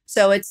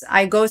so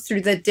I go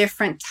through the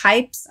different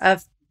types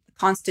of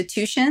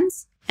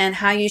constitutions and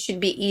how you should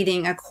be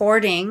eating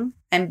according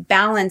and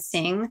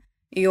balancing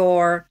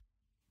your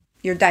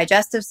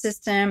digestive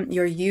system,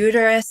 your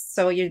uterus.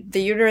 So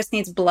the uterus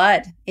needs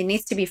blood. It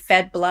needs to be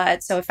fed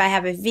blood. So if I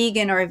have a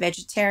vegan or a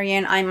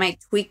vegetarian, I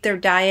might tweak their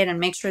diet and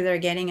make sure they're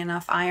getting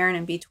enough iron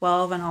and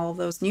B12 and all of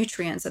those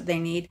nutrients that they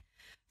need,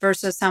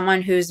 versus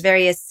someone who's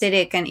very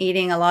acidic and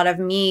eating a lot of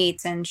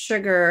meat and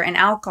sugar and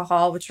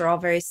alcohol, which are all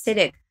very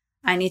acidic.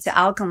 I need to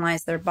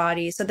alkalize their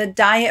body. So the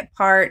diet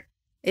part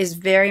is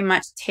very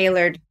much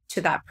tailored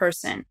to that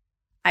person.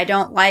 I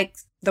don't like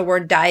the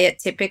word diet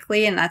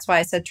typically, and that's why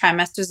I said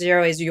trimester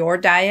 0 is your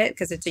diet,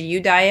 because it's a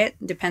you diet.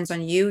 It depends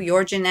on you,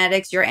 your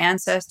genetics, your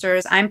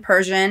ancestors. I'm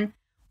Persian.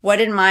 What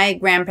did my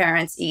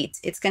grandparents eat?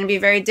 It's going to be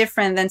very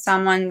different than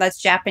someone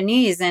that's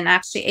Japanese and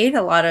actually ate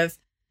a lot of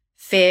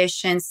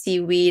fish and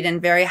seaweed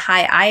and very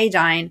high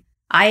iodine.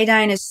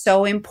 Iodine is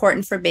so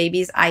important for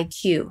babies'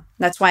 IQ.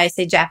 That's why I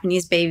say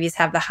Japanese babies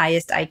have the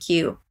highest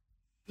IQ.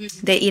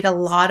 They eat a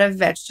lot of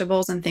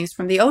vegetables and things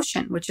from the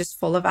ocean, which is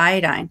full of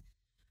iodine.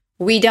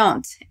 We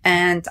don't.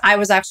 And I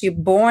was actually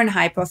born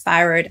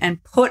hypothyroid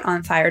and put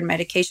on thyroid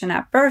medication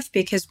at birth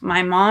because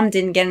my mom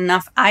didn't get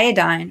enough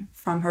iodine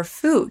from her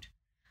food.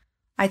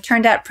 I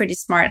turned out pretty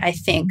smart, I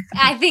think.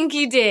 I think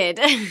you did.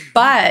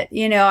 But,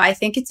 I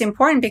think it's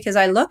important because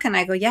I look and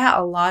I go, yeah,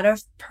 a lot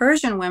of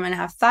Persian women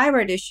have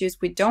thyroid issues.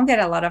 We don't get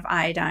a lot of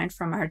iodine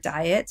from our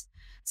diet.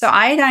 So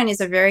iodine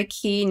is a very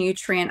key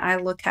nutrient I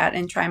look at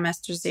in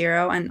trimester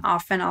 0. And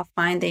often I'll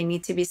find they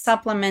need to be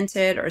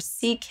supplemented, or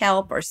sea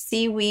kelp or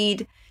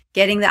seaweed,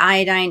 getting the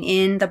iodine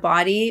in the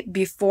body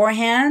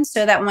beforehand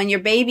so that when your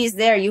baby's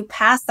there, you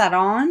pass that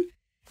on.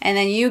 And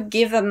then you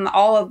give them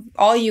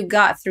all you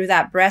got through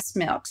that breast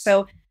milk.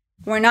 So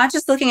we're not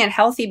just looking at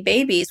healthy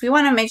babies. We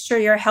want to make sure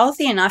you're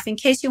healthy enough in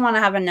case you want to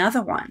have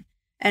another one.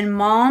 And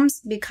moms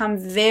become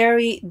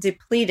very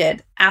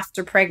depleted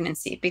after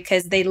pregnancy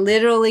because they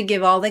literally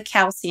give all the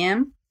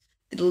calcium.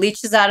 It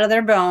leaches out of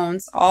their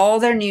bones. All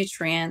their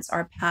nutrients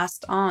are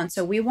passed on.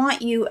 So we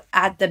want you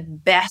at the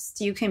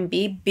best you can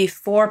be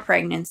before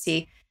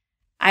pregnancy.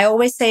 I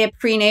always say a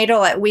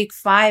prenatal at week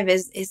 5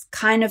 is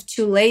kind of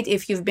too late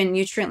if you've been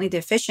nutriently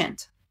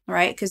deficient,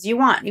 right? Because you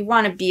want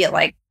to be at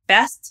like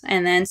best,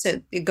 and then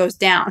so it goes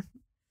down,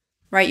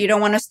 right? You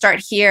don't want to start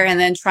here and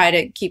then try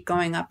to keep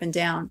going up and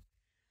down.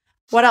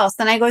 What else?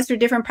 Then I go through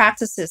different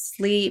practices: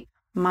 sleep,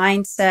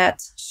 mindset,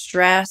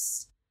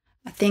 stress,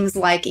 things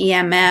like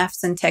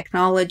EMFs and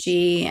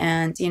technology,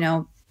 and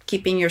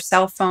keeping your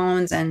cell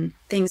phones and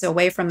things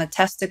away from the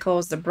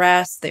testicles, the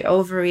breasts, the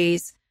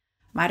ovaries.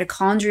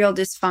 Mitochondrial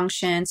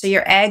dysfunction. So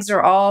your eggs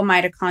are all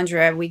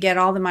mitochondria. We get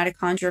all the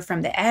mitochondria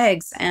from the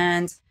eggs.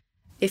 And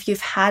if you've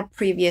had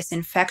previous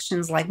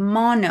infections like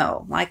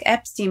mono, like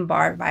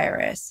Epstein-Barr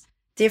virus,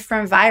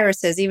 different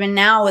viruses, even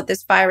now with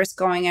this virus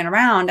going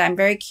around, I'm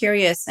very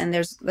curious. And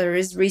there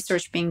is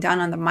research being done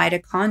on the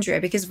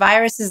mitochondria, because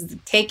viruses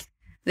take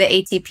the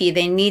ATP.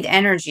 They need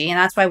energy. And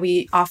that's why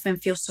we often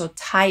feel so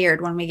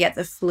tired when we get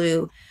the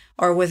flu,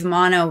 or with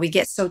mono, we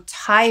get so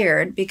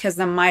tired because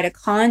the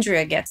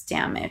mitochondria gets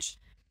damaged.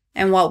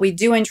 And what we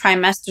do in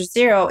trimester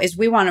 0 is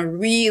we want to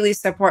really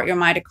support your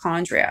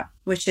mitochondria,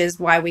 which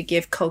is why we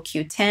give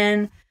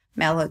CoQ10,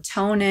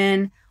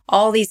 melatonin,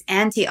 all these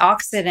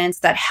antioxidants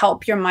that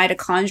help your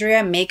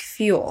mitochondria make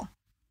fuel.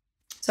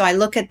 So I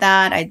look at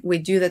that. We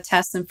do the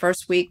test in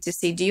first week to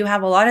see, do you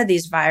have a lot of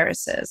these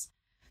viruses?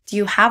 Do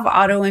you have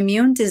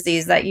autoimmune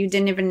disease that you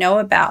didn't even know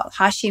about?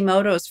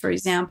 Hashimoto's, for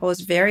example,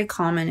 is very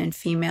common in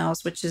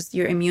females, which is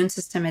your immune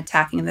system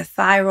attacking the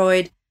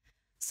thyroid.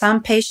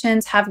 Some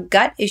patients have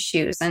gut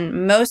issues,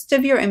 and most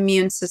of your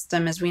immune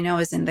system, as we know,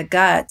 is in the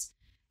gut.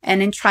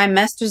 And in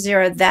trimester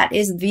 0, that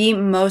is the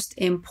most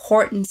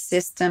important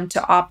system to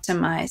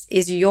optimize,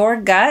 is your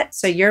gut,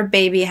 so your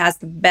baby has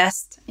the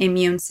best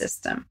immune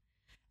system.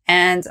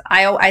 And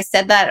I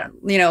said that,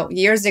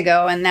 years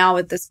ago, and now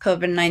with this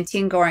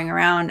COVID-19 going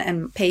around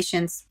and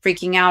patients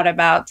freaking out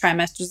about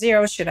trimester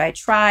 0, should I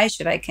try?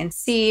 Should I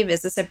conceive?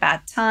 Is this a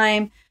bad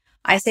time?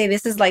 I say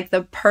this is like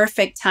the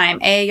perfect time.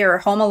 You're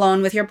home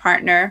alone with your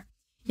partner.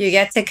 You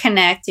get to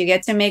connect, you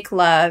get to make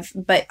love,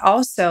 but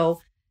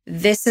also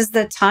this is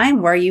the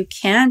time where you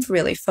can't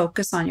really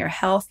focus on your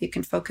health. You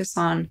can focus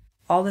on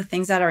all the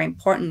things that are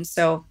important.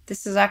 So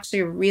this is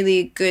actually a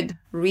really good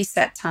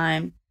reset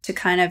time to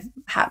kind of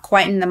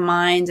quieten the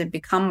mind and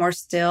become more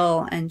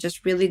still and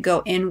just really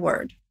go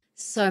inward.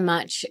 So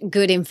much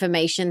good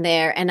information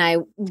there. And I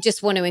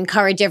just want to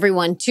encourage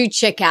everyone to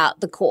check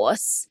out the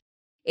course.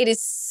 It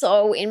is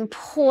so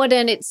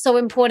important. It's so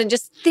important.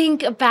 Just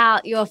think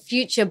about your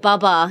future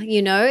Bubba,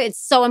 it's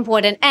so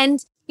important. And,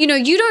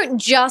 you don't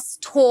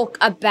just talk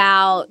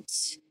about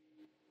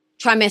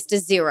trimester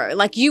 0.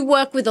 Like, you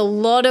work with a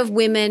lot of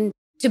women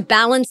to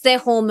balance their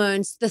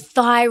hormones, the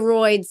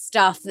thyroid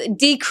stuff,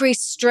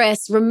 decrease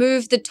stress,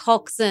 remove the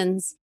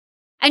toxins.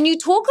 And you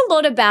talk a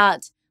lot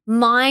about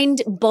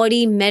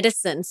mind-body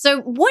medicine.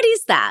 So what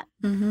is that?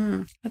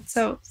 Mm-hmm. That's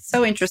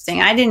so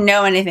interesting. I didn't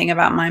know anything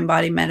about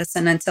mind-body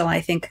medicine until I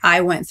think I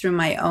went through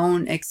my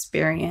own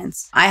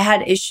experience. I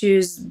had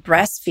issues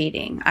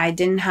breastfeeding. I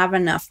didn't have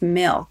enough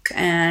milk,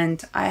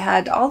 and I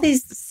had all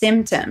these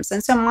symptoms.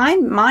 And so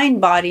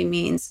mind-body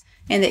means,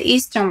 in the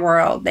Eastern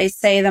world, they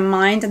say the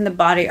mind and the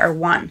body are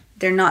one.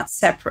 They're not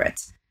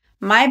separate.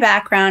 My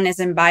background is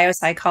in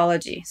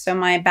biopsychology. So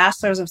my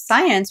bachelor's of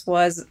science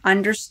was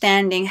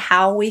understanding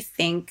how we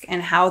think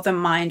and how the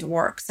mind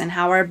works and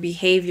how our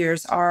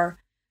behaviors are,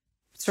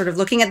 sort of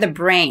looking at the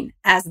brain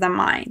as the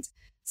mind.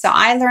 So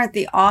I learned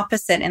the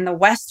opposite. In the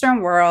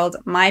Western world,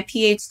 my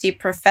PhD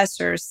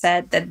professor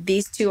said that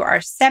these two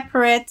are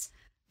separate.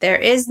 There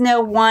is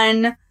no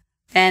one,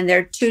 and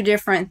they're two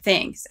different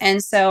things.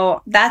 And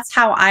so that's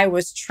how I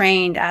was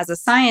trained as a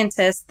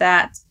scientist,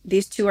 that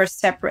these two are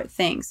separate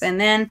things. And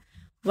then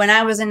when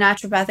I was in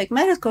naturopathic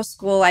medical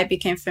school, I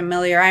became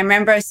familiar. I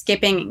remember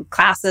skipping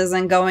classes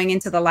and going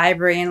into the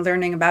library and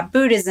learning about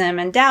Buddhism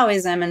and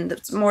Taoism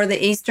and more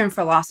the Eastern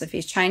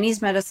philosophies,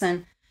 Chinese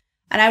medicine.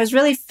 And I was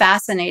really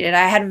fascinated.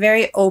 I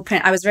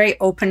was very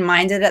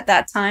open-minded at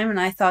that time. And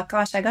I thought,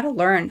 gosh, I got to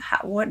learn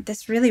what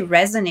this really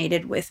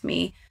resonated with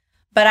me.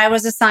 But I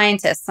was a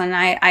scientist and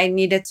I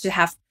needed to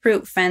have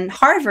proof. And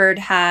Harvard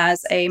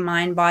has a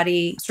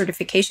mind-body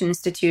certification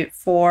institute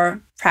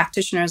for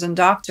practitioners and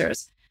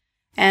doctors.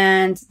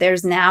 And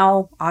there's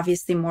now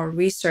obviously more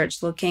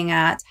research looking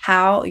at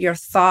how your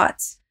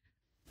thoughts,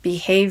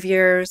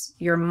 behaviors,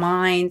 your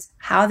mind,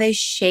 how they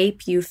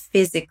shape you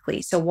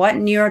physically. So what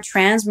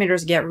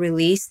neurotransmitters get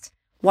released,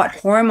 what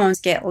hormones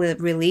get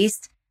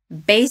released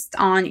based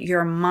on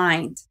your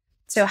mind.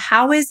 So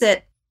how is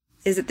it?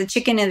 Is it the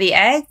chicken and the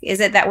egg?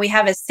 Is it that we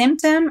have a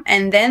symptom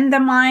and then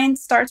the mind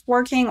starts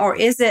working? Or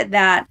is it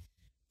that,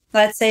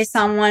 let's say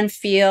someone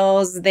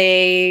feels let's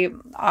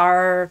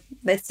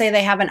say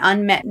they have an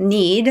unmet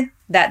need,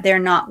 that they're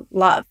not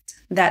loved,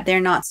 that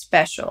they're not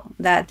special,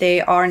 that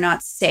they are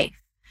not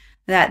safe,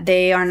 that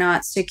they are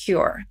not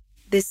secure.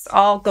 This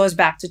all goes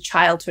back to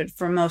childhood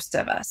for most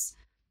of us.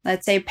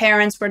 Let's say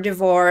parents were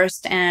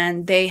divorced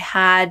and they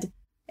had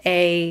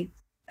a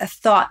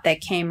thought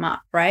that came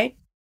up, right?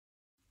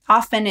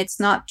 Often it's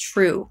not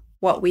true.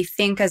 What we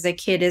think as a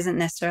kid isn't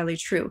necessarily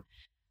true.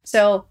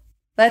 So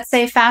let's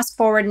say fast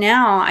forward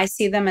now, I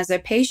see them as a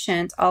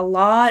patient. A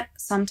lot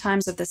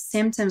sometimes of the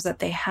symptoms that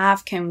they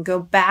have can go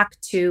back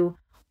to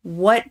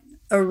what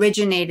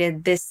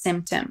originated this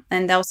symptom.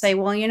 And they'll say,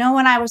 well,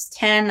 when I was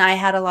 10, I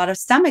had a lot of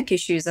stomach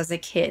issues as a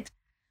kid.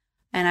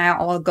 And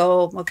I'll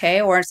go,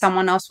 okay. Or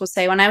someone else will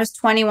say, when I was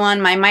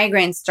 21, my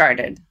migraine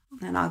started.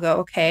 And I'll go,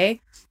 okay.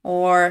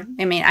 Or,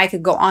 I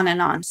could go on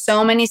and on.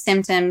 So many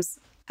symptoms.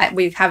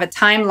 We have a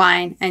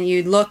timeline and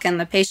you look and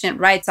the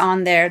patient writes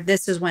on there,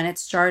 this is when it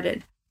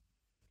started.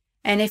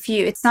 And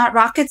it's not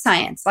rocket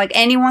science, like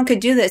anyone could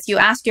do this. You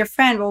ask your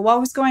friend, well, what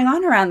was going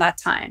on around that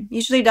time?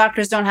 Usually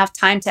doctors don't have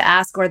time to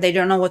ask, or they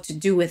don't know what to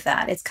do with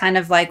that. It's kind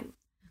of like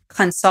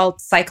consult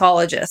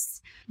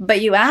psychologists. But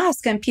you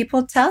ask and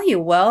people tell you,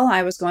 well,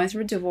 I was going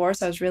through a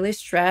divorce. I was really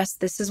stressed.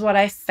 This is what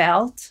I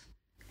felt.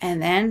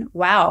 And then,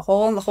 wow,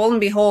 hold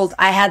and behold,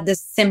 I had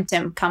this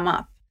symptom come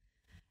up.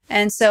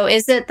 And so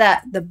is it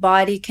that the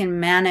body can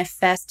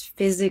manifest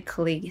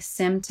physically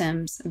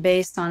symptoms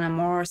based on a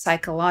more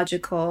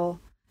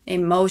psychological,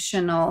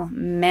 emotional,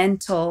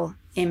 mental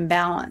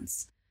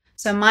imbalance?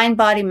 So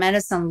mind-body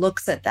medicine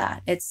looks at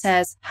that. It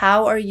says,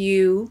 how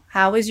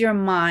is your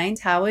mind,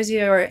 how is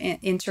your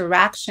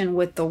interaction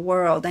with the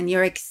world and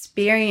your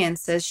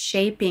experiences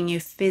shaping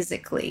you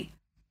physically?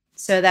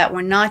 So that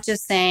we're not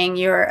just saying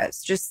you're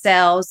just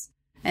cells,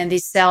 and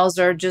these cells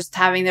are just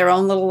having their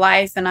own little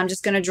life, and I'm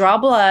just going to draw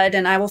blood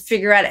and I will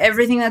figure out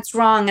everything that's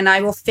wrong and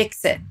I will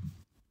fix it.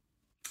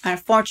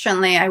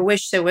 Unfortunately, I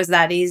wish it was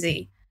that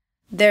easy.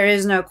 There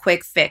is no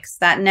quick fix.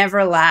 That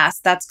never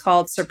lasts. That's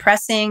called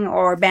suppressing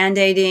or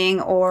band-aiding,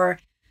 or,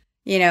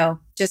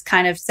 just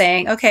kind of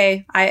saying,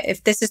 okay,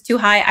 if this is too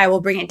high, I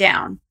will bring it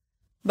down.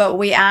 But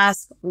we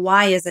ask,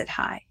 why is it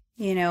high?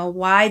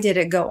 Why did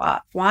it go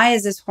up? Why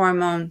is this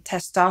hormone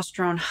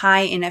testosterone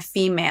high in a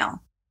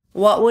female?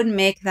 What would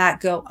make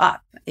that go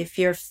up? If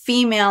you're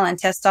female and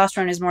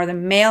testosterone is more the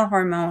male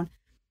hormone,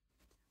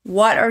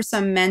 what are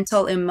some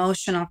mental,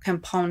 emotional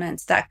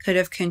components that could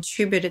have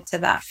contributed to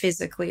that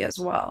physically as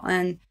well?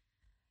 And,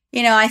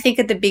 I think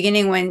at the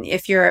beginning,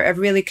 if you're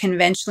really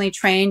conventionally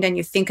trained and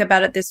you think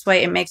about it this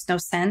way, it makes no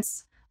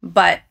sense.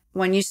 But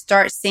when you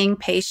start seeing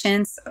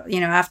patients,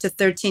 after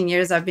 13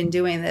 years I've been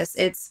doing this,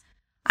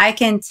 I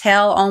can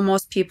tell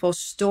almost people's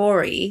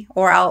story,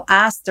 or I'll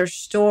ask their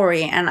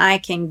story and I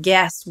can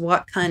guess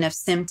what kind of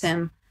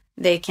symptom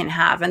they can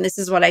have. And this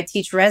is what I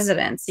teach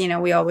residents.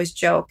 We always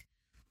joke.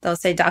 They'll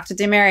say, Dr.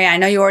 Demeri, I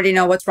know you already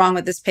know what's wrong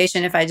with this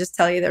patient if I just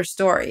tell you their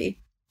story,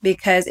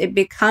 because it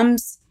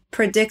becomes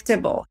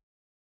predictable.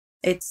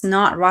 It's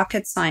not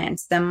rocket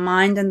science. The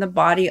mind and the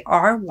body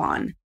are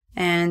one.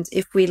 And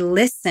if we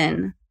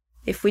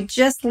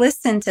just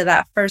listen to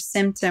that first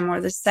symptom or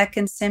the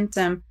second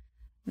symptom,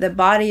 the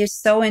body is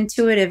so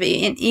intuitive.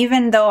 And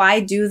even though I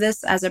do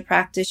this as a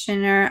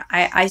practitioner,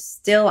 I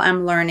still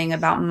am learning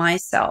about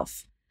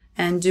myself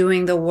and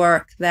doing the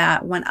work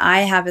that when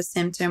I have a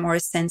symptom or a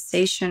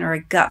sensation or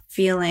a gut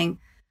feeling,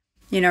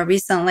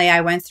 recently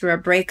I went through a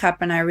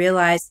breakup and I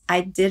realized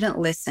I didn't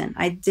listen.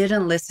 I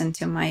didn't listen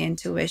to my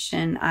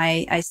intuition.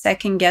 I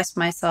second guessed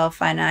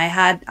myself and I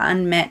had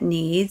unmet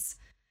needs.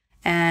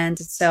 And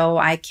so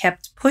I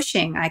kept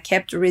pushing. I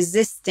kept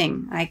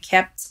resisting.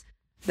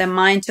 The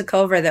mind took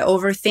over, the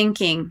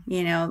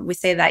overthinking. We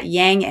say that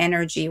yang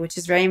energy, which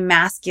is very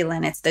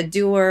masculine. It's the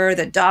doer,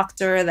 the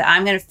doctor,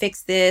 I'm going to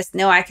fix this.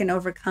 No, I can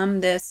overcome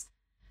this.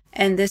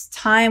 And this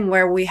time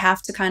where we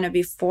have to kind of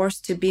be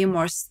forced to be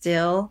more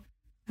still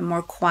and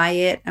more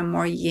quiet and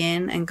more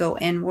yin and go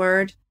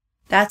inward,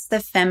 that's the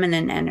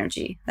feminine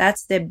energy.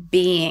 That's the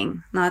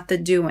being, not the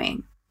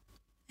doing.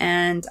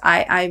 And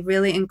I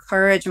really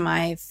encourage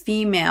my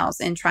females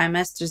in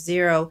trimester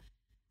 0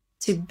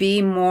 to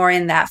be more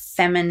in that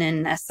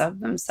feminineness of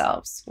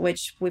themselves,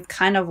 which we've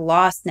kind of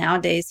lost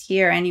nowadays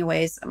here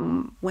anyways.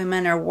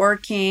 Women are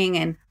working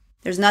and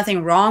there's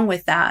nothing wrong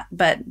with that,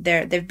 but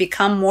they've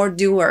become more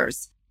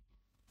doers.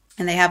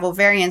 And they have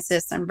ovarian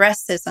cysts and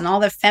breast cysts and all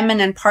the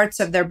feminine parts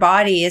of their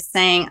body is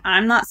saying,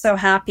 I'm not so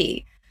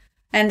happy.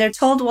 And they're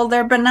told, well,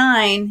 they're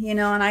benign,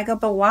 and I go,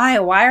 but why?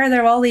 Why are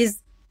there all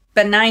these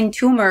benign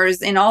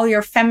tumors in all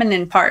your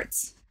feminine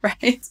parts,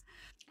 right?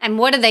 And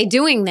what are they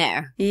doing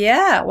there?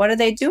 Yeah, what are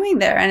they doing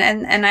there?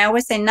 And I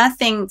always say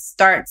nothing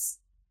starts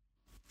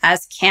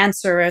as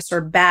cancerous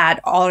or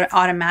bad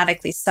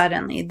automatically,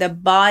 suddenly. The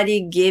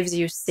body gives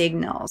you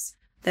signals.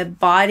 The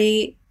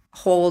body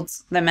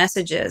holds the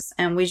messages,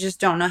 and we just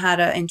don't know how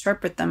to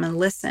interpret them and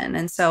listen.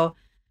 And so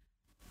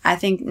I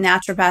think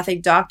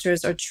naturopathic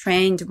doctors are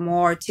trained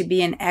more to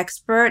be an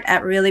expert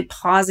at really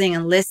pausing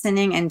and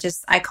listening and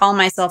I call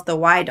myself the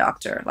why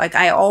doctor. Like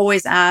I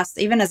always ask,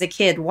 even as a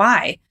kid,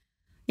 why?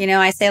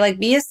 I say like,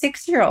 be a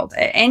 6-year-old.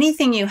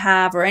 Anything you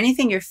have or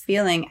anything you're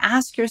feeling,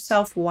 ask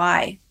yourself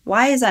why.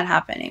 Why is that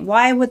happening?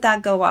 Why would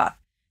that go up?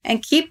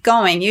 And keep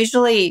going.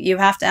 Usually you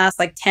have to ask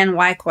like 10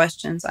 why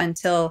questions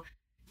until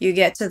you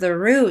get to the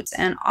root.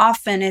 And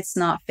often it's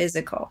not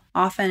physical.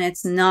 Often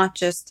it's not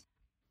just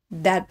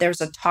that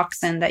there's a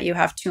toxin that you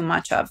have too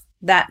much of.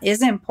 That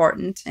is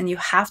important, and you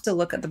have to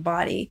look at the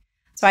body.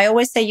 So I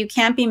always say you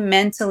can't be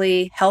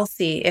mentally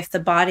healthy if the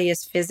body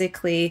is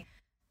physically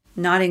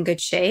not in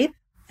good shape.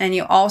 And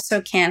you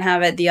also can't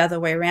have it the other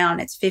way around.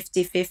 It's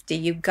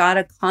 50-50. You've got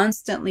to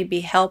constantly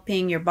be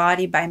helping your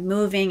body by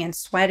moving and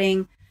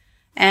sweating.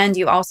 And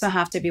you also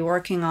have to be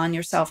working on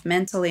yourself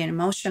mentally and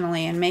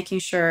emotionally and making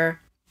sure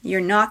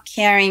you're not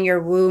carrying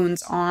your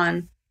wounds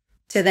on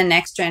to the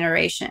next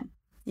generation,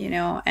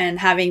 and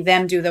having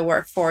them do the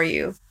work for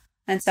you.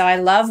 And so I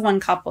love when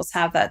couples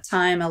have that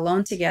time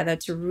alone together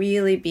to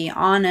really be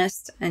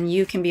honest, and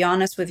you can be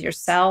honest with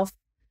yourself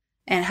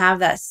and have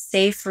that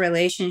safe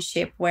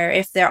relationship where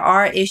if there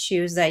are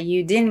issues that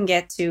you didn't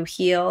get to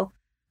heal,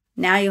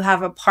 now you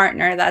have a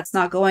partner that's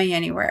not going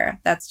anywhere.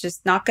 That's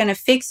just not going to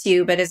fix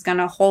you, but is going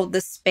to hold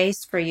the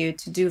space for you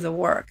to do the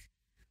work.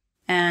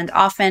 And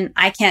often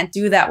I can't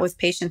do that with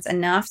patients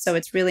enough. So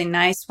it's really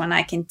nice when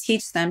I can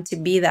teach them to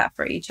be that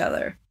for each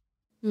other.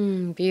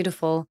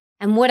 Beautiful.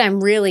 And what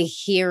I'm really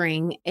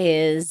hearing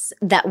is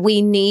that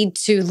we need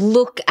to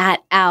look at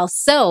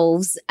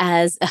ourselves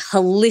as a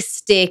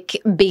holistic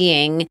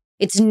being.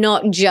 It's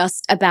not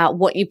just about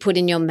what you put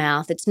in your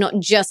mouth. It's not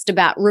just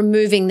about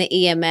removing the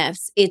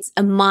EMFs. It's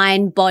a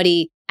mind,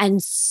 body,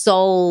 and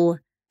soul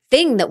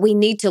thing that we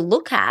need to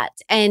look at,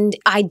 and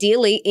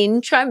ideally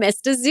in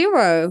trimester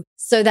 0,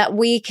 so that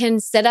we can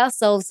set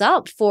ourselves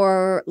up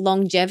for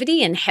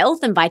longevity and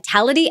health and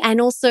vitality,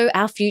 and also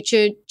our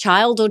future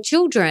child or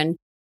children.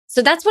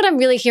 So that's what I'm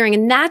really hearing.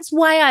 And that's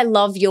why I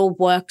love your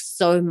work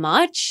so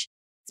much.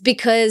 It's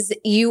because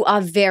you are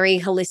very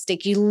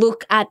holistic. You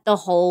look at the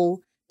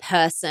whole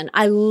person.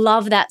 I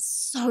love that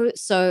so,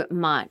 so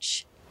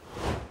much.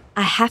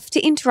 I have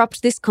to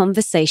interrupt this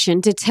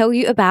conversation to tell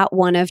you about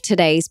one of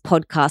today's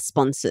podcast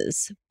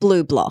sponsors,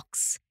 Blue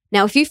Blocks.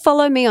 Now, if you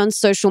follow me on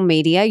social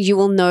media, you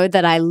will know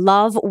that I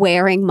love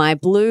wearing my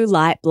blue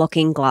light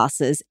blocking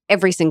glasses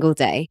every single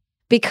day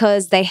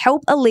because they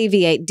help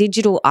alleviate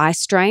digital eye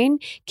strain,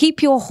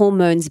 keep your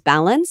hormones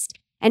balanced,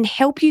 and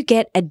help you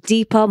get a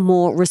deeper,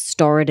 more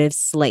restorative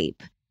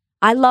sleep.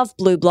 I love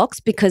Blue Blocks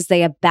because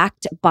they are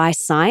backed by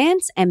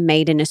science and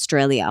made in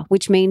Australia,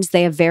 which means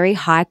they are very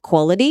high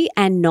quality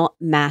and not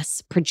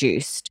mass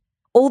produced.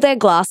 All their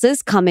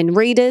glasses come in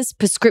readers,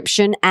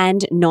 prescription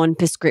and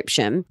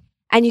non-prescription.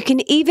 And you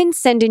can even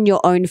send in your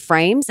own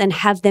frames and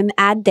have them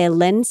add their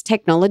lens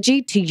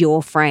technology to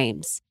your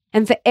frames.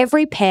 And for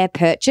every pair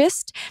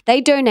purchased, they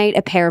donate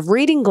a pair of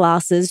reading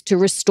glasses to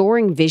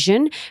Restoring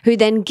Vision, who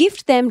then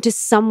gift them to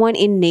someone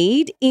in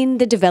need in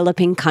the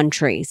developing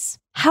countries.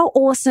 How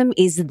awesome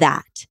is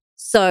that?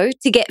 So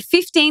to get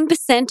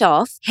 15%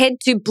 off, head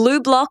to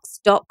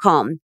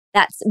blueblocks.com.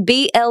 That's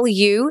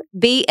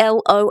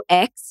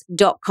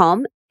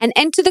BLUBLOX.com and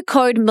enter the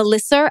code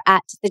Melissa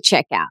at the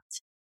checkout.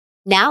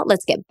 Now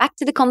let's get back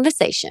to the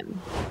conversation.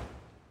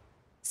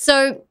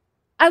 So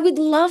I would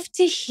love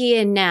to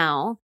hear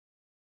now,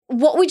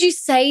 what would you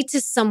say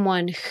to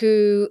someone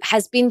who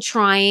has been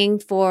trying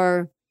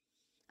for,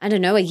 I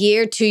don't know, a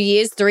year, 2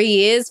 years, 3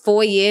 years,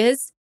 4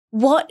 years?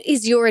 What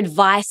is your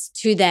advice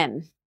to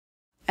them?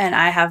 And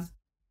I have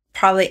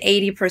probably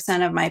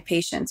 80% of my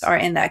patients are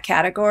in that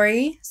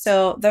category.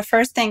 So the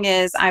first thing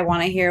is I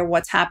want to hear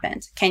what's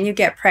happened. Can you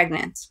get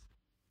pregnant?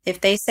 If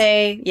they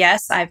say,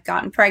 yes, I've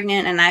gotten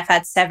pregnant and I've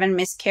had 7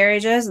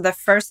 miscarriages, the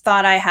first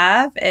thought I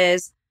have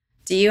is,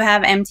 Do you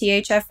have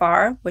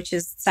MTHFR, which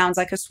sounds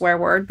like a swear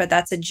word, but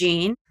that's a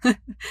gene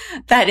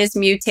that is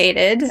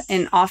mutated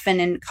and often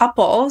in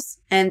couples,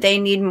 and they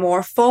need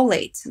more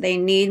folate. They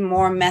need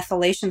more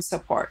methylation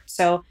support.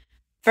 So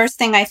first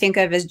thing I think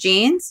of is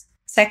genes.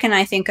 Second,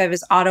 I think of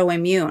is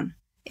autoimmune.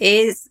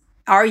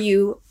 Are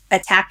you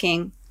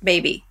attacking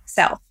baby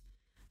cell?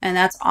 And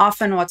that's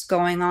often what's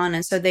going on.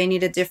 And so they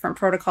need a different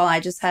protocol. I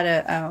just had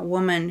a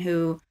woman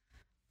who,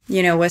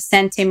 was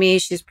sent to me.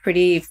 She's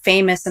pretty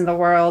famous in the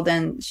world,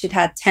 and she'd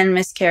had 10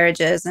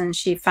 miscarriages, and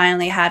she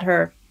finally had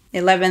her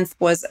 11th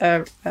was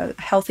a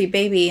healthy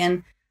baby.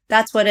 And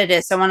that's what it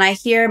is. So when I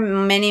hear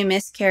many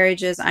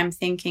miscarriages, I'm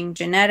thinking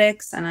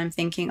genetics and I'm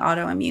thinking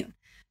autoimmune.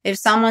 If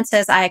someone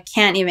says, I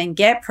can't even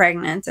get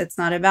pregnant, it's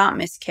not about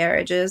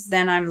miscarriages,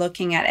 then I'm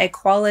looking at egg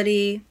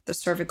quality, the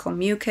cervical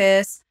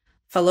mucus,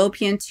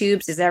 fallopian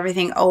tubes. Is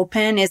everything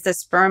open? Is the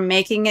sperm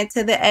making it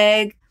to the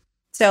egg?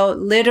 So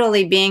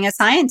literally being a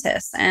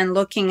scientist and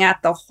looking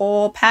at the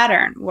whole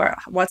pattern.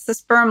 What's the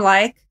sperm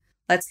like?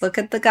 Let's look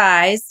at the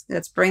guys.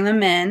 Let's bring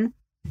them in.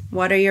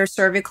 What are your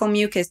cervical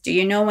mucus? Do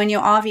you know when you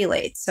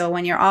ovulate? So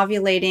when you're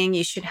ovulating,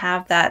 you should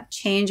have that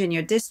change in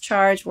your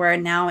discharge where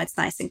now it's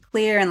nice and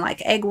clear and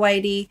like egg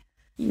whitey.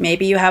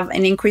 Maybe you have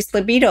an increased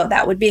libido.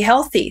 That would be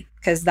healthy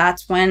because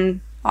that's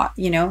when,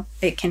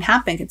 it can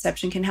happen.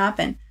 Conception can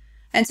happen.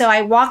 And so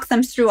I walk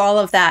them through all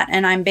of that,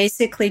 and I'm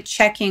basically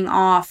checking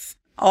off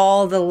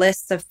all the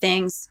lists of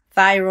things: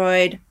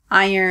 thyroid,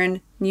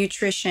 iron,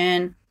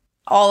 nutrition,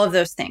 all of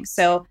those things.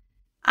 So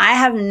I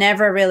have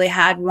never really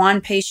had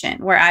one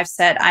patient where I've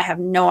said, I have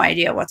no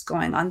idea what's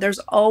going on. There's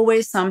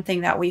always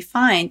something that we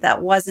find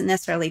that wasn't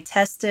necessarily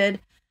tested.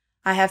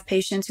 I have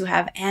patients who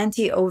have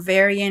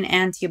anti-ovarian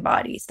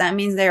antibodies. That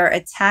means they are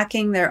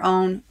attacking their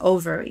own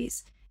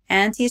ovaries.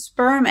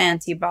 Anti-sperm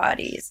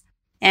antibodies.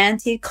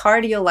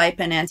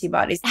 Anti-cardiolipin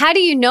antibodies. How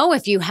do you know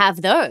if you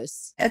have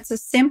those? It's a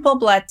simple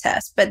blood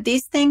test, but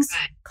these things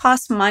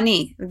cost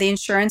money. The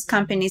insurance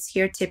companies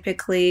here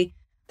typically,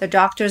 the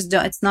doctors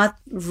don't, it's not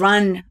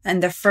run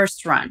in the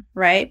first run,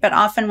 right? But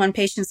often when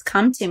patients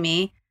come to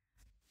me,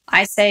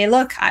 I say,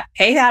 look, I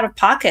pay out of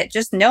pocket.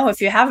 Just know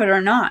if you have it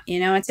or not.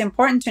 It's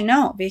important to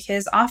know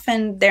because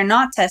often they're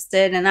not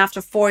tested. And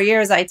after 4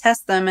 years, I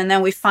test them and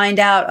then we find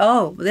out,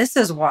 oh, this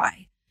is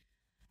why.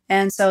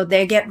 And so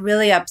they get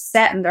really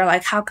upset and they're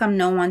like, how come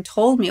no one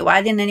told me?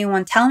 Why didn't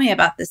anyone tell me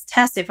about this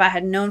test? If I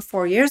had known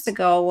 4 years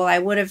ago, well, I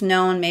would have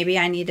known maybe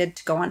I needed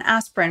to go on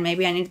aspirin.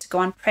 Maybe I needed to go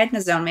on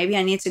prednisone. Maybe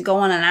I need to go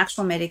on an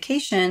actual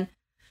medication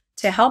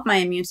to help my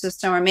immune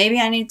system. Or maybe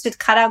I need to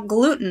cut out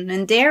gluten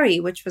and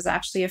dairy, which was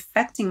actually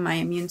affecting my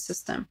immune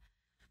system.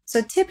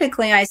 So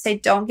typically I say,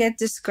 don't get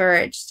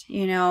discouraged.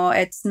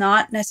 It's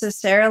not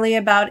necessarily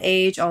about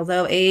age,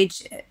 although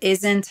age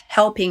isn't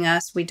helping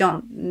us. We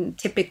don't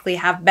typically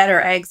have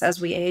better eggs as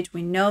we age.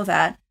 We know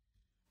that.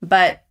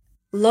 But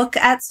look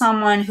at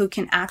someone who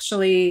can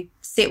actually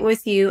sit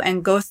with you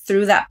and go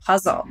through that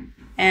puzzle.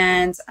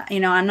 And,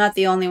 I'm not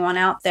the only one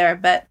out there,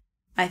 but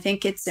I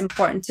think it's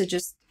important to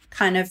just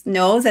kind of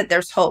know that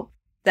there's hope,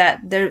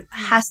 that there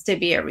has to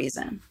be a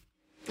reason.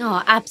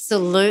 Oh,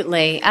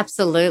 absolutely.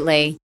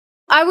 Absolutely.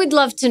 I would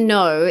love to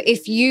know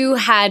if you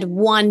had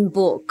one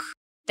book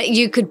that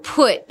you could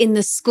put in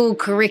the school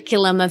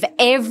curriculum of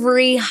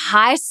every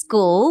high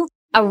school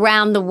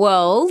around the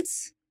world.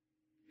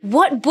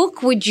 What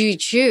book would you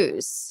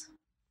choose?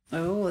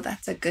 Oh,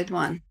 that's a good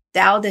one.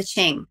 Tao Te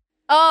Ching.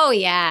 Oh,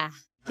 yeah.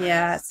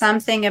 Yeah,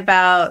 something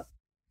about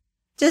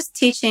just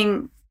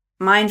teaching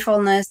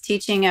mindfulness,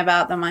 teaching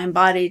about the mind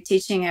body,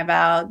 teaching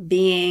about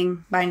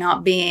being by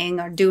not being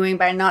or doing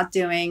by not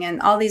doing,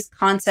 and all these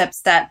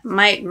concepts that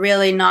might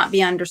really not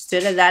be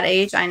understood at that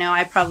age. I know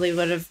I probably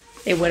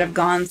it would have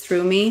gone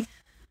through me,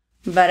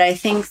 but I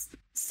think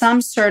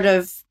some sort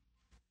of,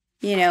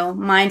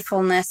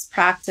 mindfulness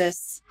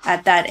practice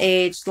at that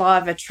age, law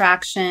of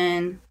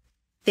attraction,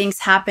 things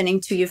happening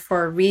to you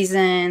for a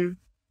reason,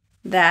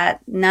 that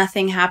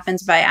nothing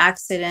happens by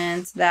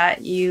accident,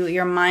 that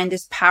your mind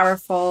is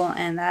powerful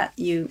and that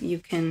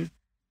you can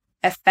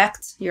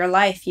affect your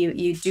life.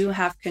 You do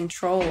have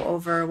control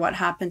over what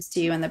happens to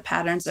you and the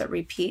patterns that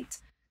repeat.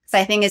 So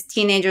I think as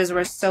teenagers,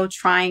 we're so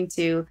trying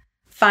to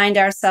find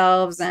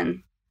ourselves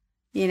and,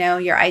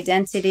 your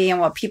identity and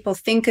what people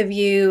think of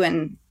you.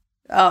 And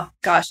oh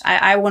gosh,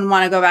 I wouldn't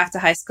want to go back to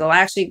high school. I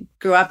actually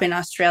grew up in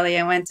Australia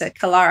and went to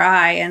Killara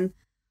High, and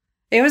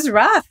it was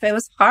rough. It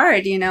was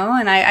hard,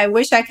 and I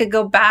wish I could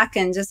go back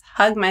and just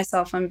hug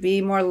myself and be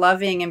more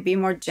loving and be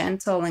more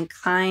gentle and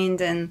kind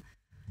and,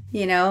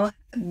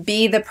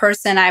 be the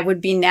person I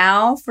would be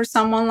now for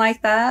someone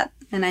like that.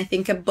 And I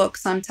think a book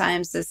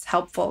sometimes is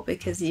helpful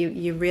because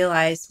you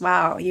realize,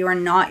 wow, you are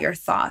not your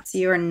thoughts.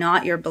 You are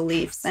not your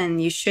beliefs, and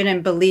you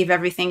shouldn't believe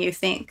everything you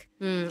think.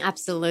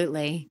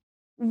 Absolutely.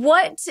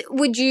 What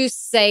would you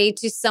say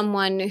to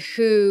someone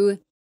who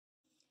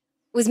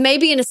was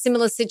maybe in a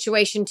similar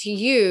situation to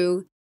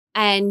you,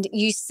 and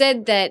you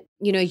said that,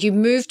 you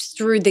moved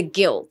through the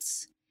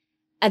guilt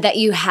that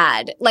you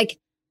had? Like,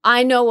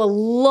 I know a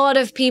lot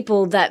of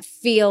people that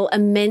feel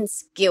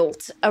immense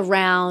guilt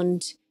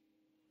around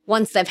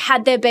once they've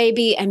had their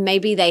baby and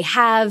maybe they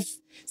have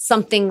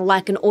something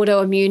like an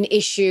autoimmune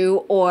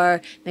issue,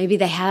 or maybe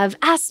they have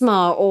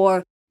asthma,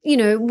 or,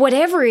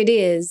 whatever it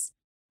is,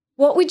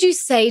 what would you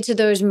say to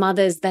those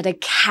mothers that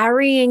are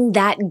carrying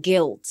that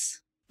guilt?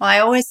 Well, I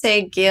always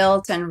say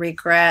guilt and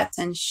regret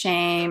and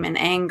shame and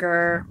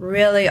anger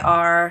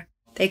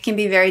they can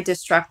be very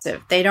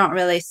destructive. They don't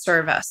really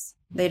serve us.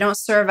 They don't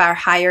serve our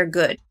higher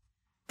good.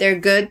 They're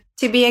good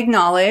to be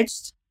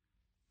acknowledged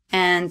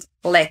and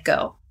let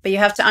go. But you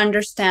have to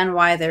understand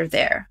why they're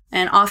there.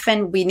 And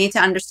often we need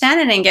to understand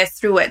it and get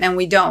through it. And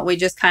we don't. We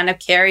just kind of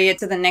carry it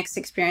to the next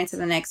experience,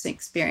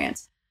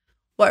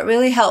 What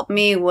really helped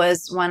me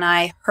was when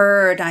I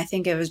heard, I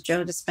think it was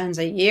Joe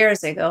Dispenza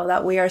years ago,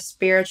 that we are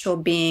spiritual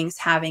beings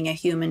having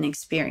a human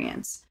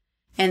experience.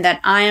 And that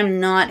I am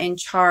not in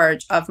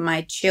charge of my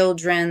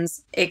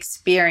children's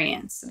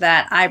experience.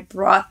 That I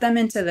brought them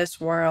into this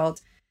world.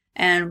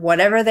 And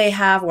whatever they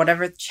have,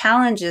 whatever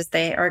challenges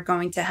they are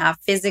going to have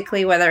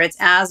physically, whether it's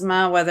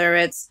asthma, whether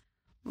it's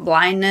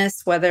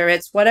blindness, whether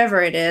it's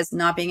whatever it is,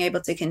 not being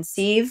able to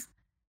conceive,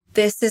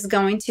 this is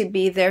going to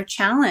be their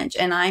challenge.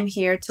 And I'm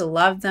here to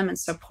love them and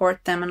support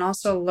them and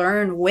also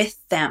learn with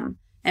them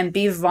and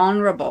be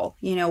vulnerable,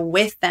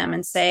 with them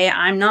and say,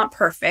 I'm not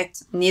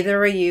perfect.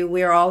 Neither are you.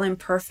 We are all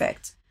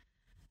imperfect.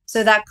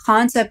 So that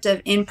concept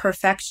of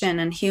imperfection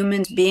and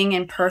humans being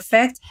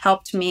imperfect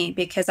helped me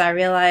because I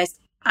realized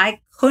I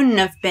couldn't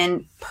have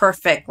been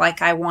perfect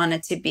like I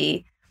wanted to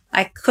be.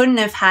 I couldn't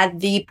have had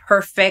the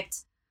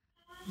perfect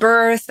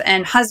birth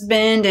and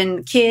husband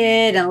and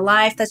kid and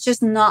life. That's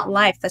just not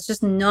life. That's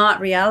just not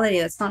reality.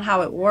 That's not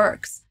how it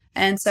works.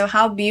 And so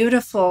how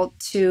beautiful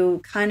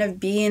to kind of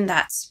be in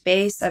that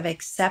space of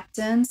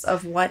acceptance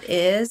of what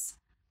is.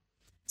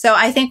 So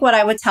I think what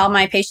I would tell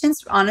my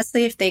patients,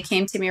 honestly, if they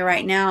came to me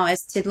right now,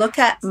 is to look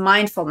at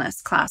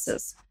mindfulness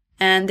classes.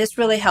 And this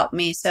really helped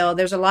me. So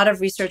there's a lot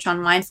of research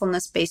on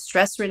mindfulness-based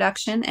stress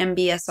reduction,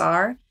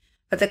 MBSR.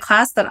 But the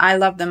class that I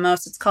love the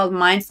most, it's called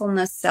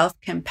Mindfulness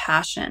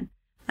Self-Compassion.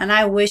 And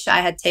I wish I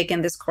had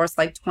taken this course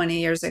like 20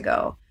 years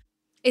ago.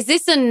 Is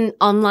this an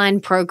online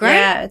program?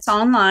 Yeah, it's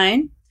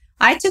online.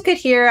 I took it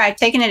here. I've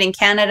taken it in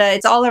Canada.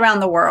 It's all around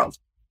the world.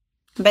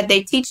 But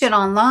they teach it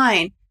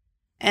online.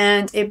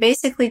 And it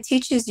basically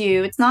teaches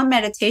you, it's not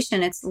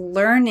meditation, it's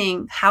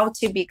learning how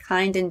to be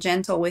kind and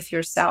gentle with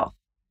yourself.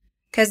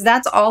 Because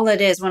that's all it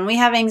is. When we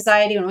have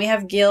anxiety, when we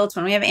have guilt,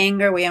 when we have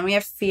anger, when we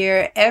have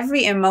fear,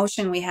 every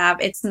emotion we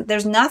have,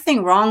 there's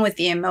nothing wrong with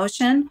the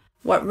emotion.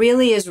 What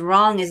really is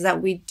wrong is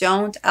that we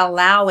don't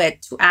allow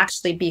it to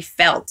actually be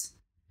felt.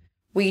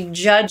 We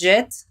judge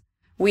it.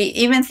 We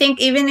even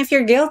think, even if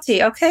you're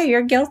guilty, okay,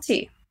 you're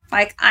guilty.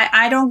 Like,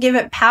 I don't give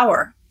it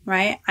power,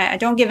 right? I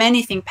don't give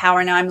anything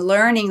power now. I'm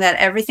learning that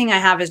everything I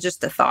have is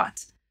just a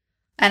thought.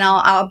 And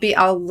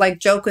I'll like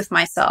joke with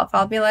myself.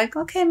 I'll be like,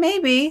 okay,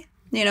 maybe.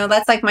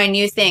 That's like my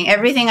new thing.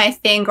 Everything I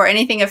think or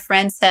anything a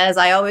friend says,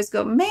 I always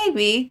go,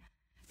 maybe,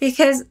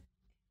 because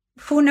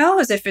who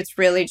knows if it's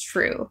really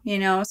true,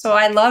 So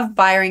I love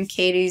Byron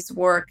Katie's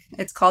work.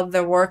 It's called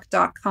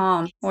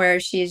thework.com, where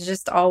she's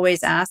just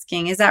always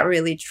asking, is that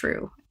really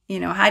true?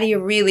 How do you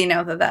really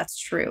know that that's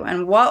true?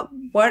 And what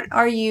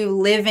are you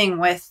living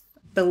with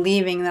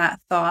believing that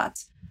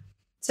thought?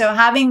 So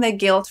having the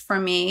guilt for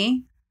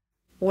me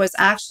was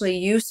actually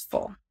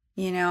useful,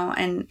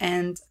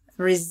 and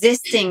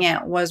resisting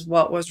it was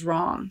what was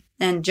wrong,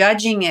 and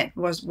judging it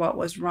was what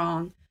was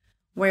wrong.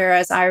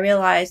 Whereas I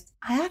realized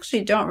I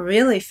actually don't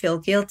really feel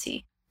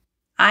guilty.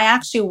 I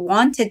actually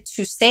wanted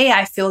to say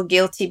I feel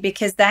guilty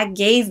because that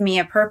gave me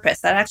a purpose.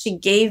 That actually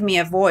gave me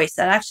a voice.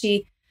 That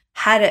actually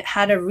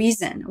had a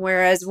reason.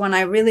 Whereas when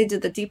I really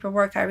did the deeper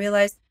work, I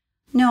realized,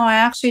 no, I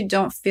actually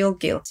don't feel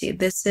guilty.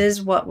 This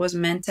is what was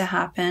meant to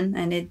happen,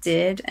 and it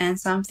did. And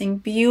something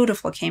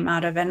beautiful came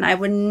out of it. And I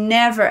would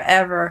never,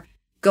 ever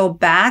go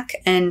back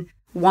and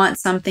want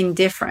something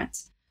different.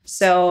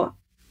 So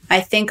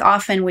I think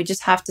often we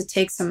just have to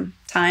take some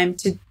time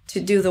to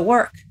do the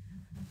work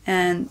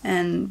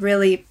and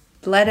really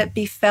let it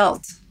be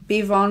felt,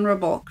 be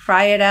vulnerable,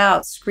 cry it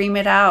out, scream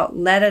it out,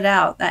 let it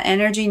out. That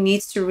energy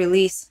needs to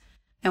release.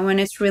 And when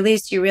it's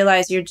released, you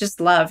realize you're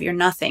just love. You're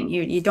nothing.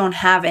 You don't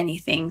have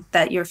anything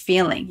that you're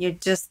feeling. You're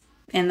just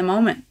in the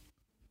moment.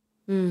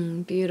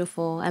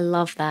 Beautiful. I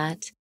love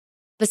that.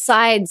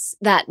 Besides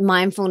that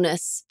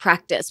mindfulness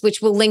practice,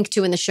 which we'll link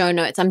to in the show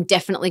notes, I'm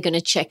definitely going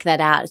to check that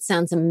out. It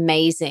sounds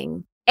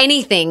amazing.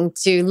 Anything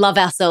to love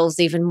ourselves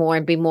even more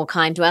and be more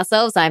kind to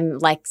ourselves, I'm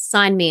like,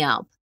 sign me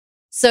up.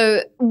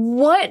 So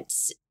what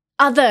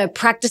other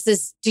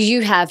practices do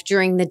you have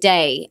during the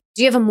day?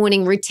 Do you have a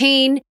morning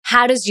routine?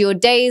 How does your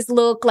days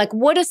look? Like,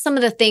 what are some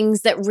of the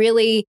things that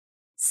really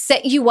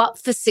set you up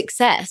for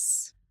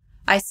success?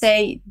 I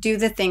say, do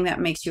the thing that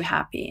makes you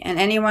happy. And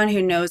anyone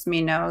who knows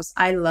me knows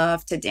I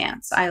love to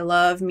dance. I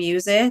love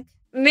music.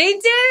 Me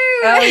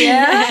too. Oh,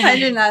 yeah? I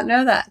did not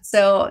know that.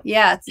 So,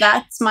 yeah,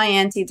 that's my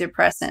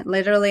antidepressant.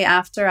 Literally,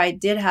 after I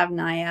did have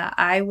Naya,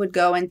 I would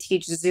go and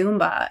teach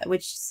Zumba,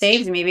 which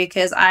saved me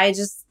because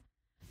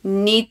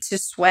need to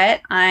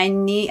sweat.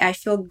 I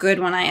feel good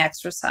when I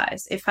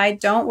exercise. If I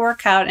don't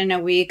work out in a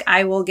week,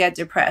 I will get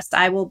depressed.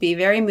 I will be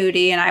very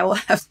moody and I will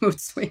have mood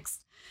swings.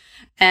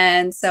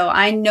 And so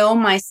I know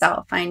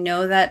myself. I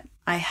know that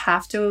I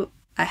have to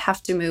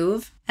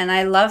move. And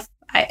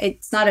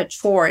it's not a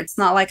chore. It's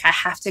not like I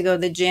have to go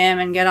to the gym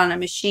and get on a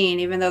machine,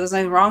 even though there's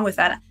nothing wrong with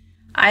that.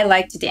 I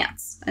like to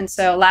dance. And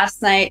so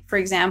last night, for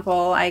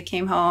example, I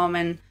came home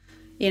and,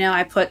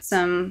 I put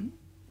some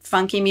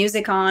funky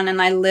music on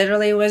and I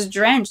literally was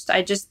drenched.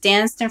 I just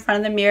danced in front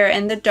of the mirror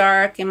in the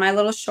dark in my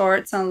little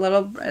shorts and a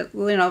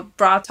little,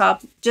 bra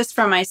top just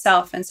for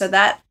myself. And so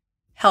that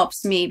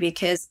helps me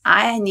because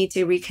I need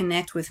to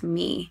reconnect with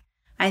me.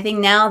 I think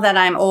now that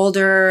I'm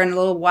older and a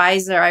little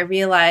wiser, I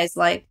realize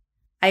like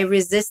I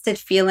resisted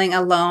feeling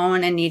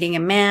alone and needing a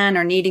man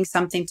or needing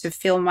something to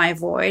fill my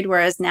void.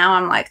 Whereas now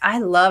I'm like, I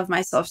love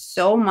myself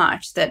so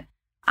much that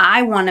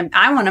I want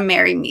to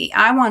marry me.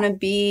 I want to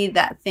be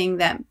that thing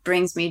that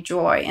brings me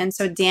joy. And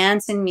so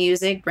dance and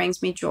music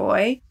brings me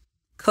joy.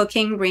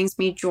 Cooking brings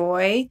me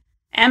joy.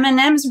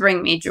 M&Ms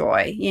bring me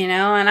joy,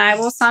 and I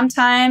will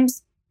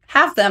sometimes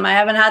have them. I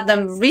haven't had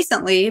them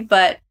recently,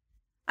 but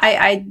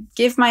I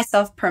give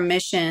myself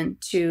permission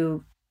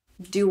to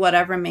do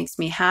whatever makes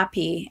me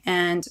happy.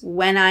 And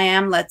when I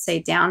am, let's say,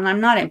 down,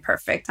 I'm not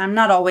imperfect. I'm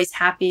not always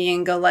happy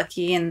and go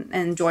lucky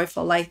and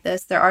joyful like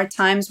this. There are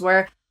times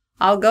where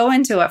I'll go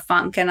into a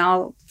funk and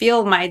I'll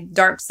feel my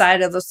dark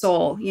side of the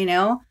soul,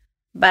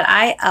 but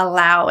I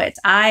allow it.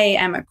 I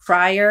am a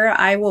crier.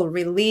 I will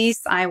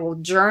release. I will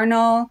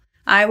journal.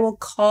 I will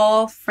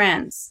call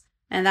friends.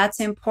 And that's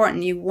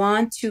important. You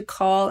want to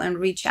call and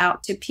reach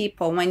out to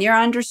people when you're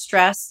under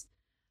stress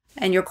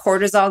and your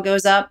cortisol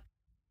goes up.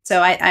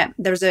 So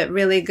there's a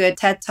really good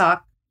TED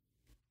Talk.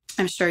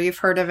 I'm sure you've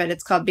heard of it.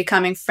 It's called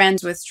Becoming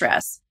Friends with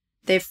Stress.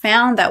 They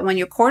found that when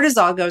your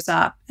cortisol goes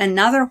up,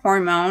 another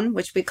hormone,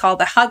 which we call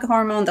the hug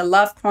hormone, the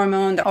love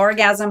hormone, the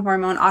orgasm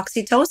hormone,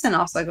 oxytocin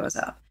also goes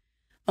up.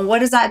 And what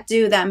does that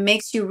do? That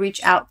makes you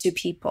reach out to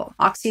people.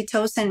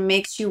 Oxytocin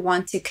makes you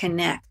want to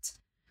connect.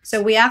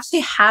 So we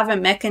actually have a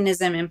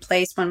mechanism in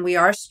place when we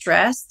are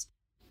stressed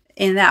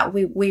in that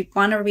we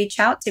want to reach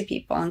out to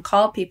people and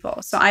call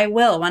people. So I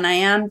will, when I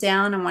am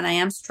down and when I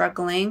am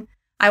struggling,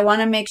 I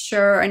want to make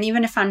sure, and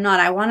even if I'm not,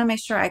 I want to make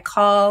sure I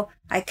call,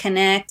 I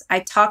connect,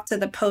 I talk to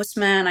the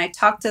postman, I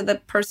talk to the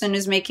person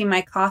who's making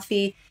my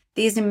coffee.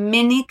 These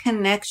mini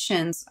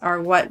connections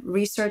are what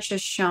research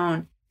has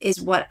shown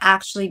is what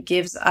actually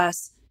gives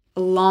us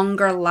a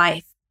longer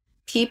life.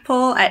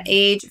 People at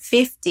age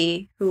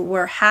 50 who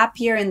were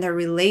happier in their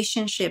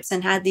relationships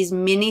and had these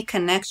mini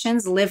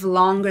connections live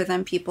longer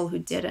than people who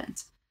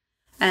didn't.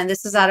 And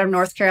this is out of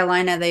North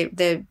Carolina.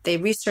 They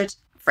researched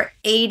for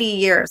 80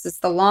 years. It's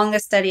the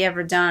longest study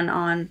ever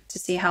done to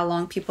see how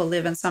long people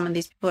live, and some of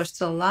these people are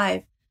still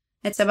alive.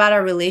 It's about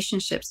our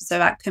relationships. It's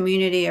about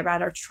community,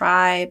 about our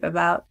tribe,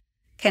 about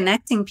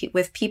connecting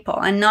with people,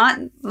 and not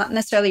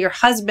necessarily your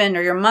husband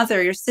or your mother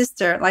or your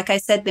sister. Like I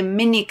said, the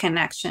mini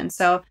connection.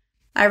 So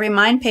I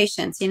remind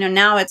patients,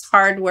 now it's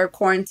hard, we're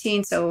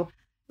quarantined, so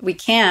we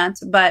can't.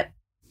 But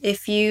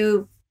if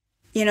you,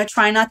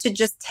 try not to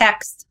just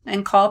text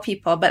and call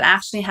people, but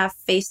actually have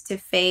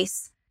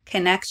face-to-face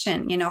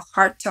connection,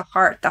 heart to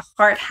heart. The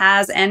heart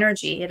has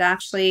energy. It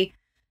actually,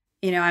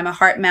 I'm a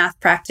heart math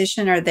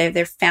practitioner.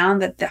 They've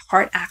found that the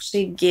heart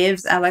actually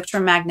gives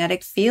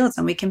electromagnetic fields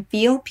and we can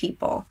feel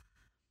people.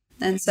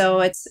 And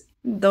so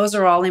those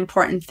are all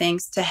important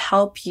things to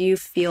help you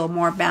feel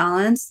more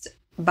balanced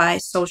by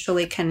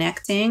socially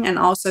connecting and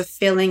also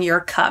filling your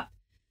cup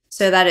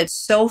so that it's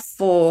so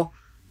full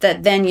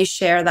that then you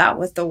share that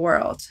with the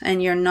world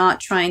and you're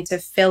not trying to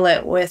fill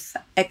it with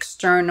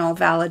external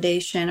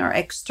validation or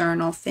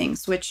external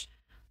things, which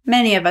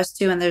many of us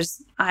do. And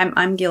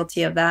I'm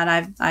guilty of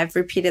that. I've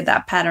repeated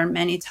that pattern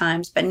many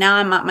times, but now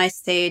I'm at my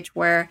stage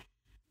where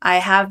I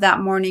have that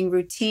morning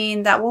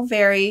routine that will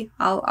vary.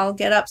 I'll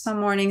get up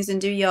some mornings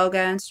and do yoga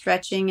and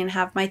stretching and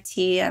have my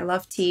tea. I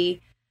love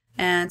tea.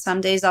 And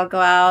some days I'll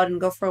go out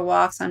and go for a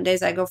walk. Some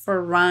days I go for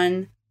a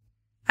run.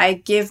 I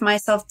give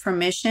myself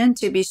permission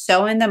to be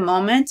so in the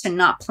moment to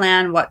not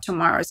plan what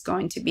tomorrow is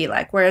going to be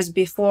like. Whereas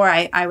before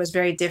I was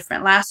very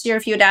different. Last year,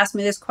 if you had asked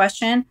me this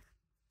question,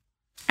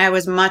 I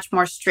was much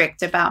more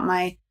strict about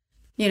my,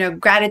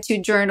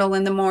 gratitude journal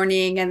in the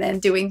morning and then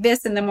doing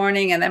this in the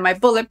morning and then my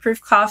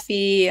bulletproof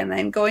coffee and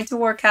then going to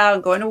work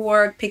out, going to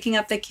work, picking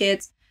up the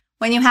kids.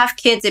 When you have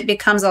kids, it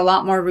becomes a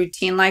lot more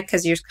routine-like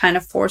because you're kind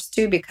of forced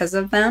to because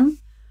of them.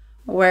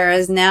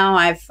 Whereas now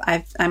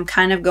I'm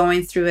kind of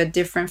going through a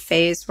different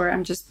phase where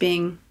I'm just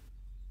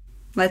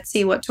let's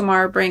see what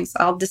tomorrow brings.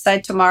 I'll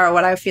decide tomorrow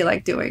what I feel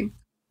like doing.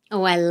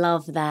 Oh, I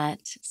love that.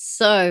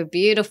 So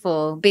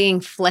beautiful. Being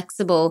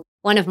flexible.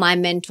 One of my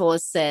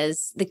mentors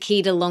says the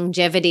key to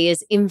longevity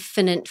is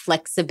infinite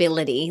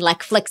flexibility,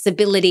 like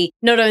flexibility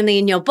not only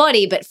in your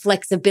body, but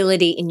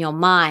flexibility in your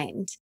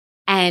mind.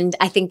 And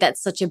I think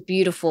that's such a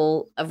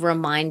beautiful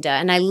reminder.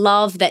 And I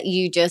love that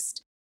you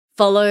just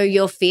follow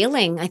your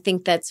feeling. I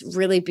think that's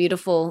really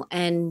beautiful.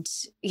 And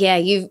yeah,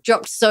 you've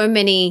dropped so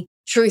many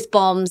truth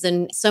bombs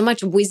and so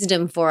much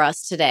wisdom for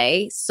us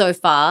today so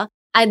far.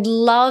 I'd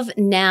love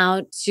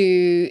now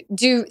to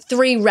do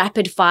 3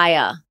 rapid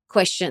fire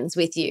questions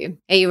with you.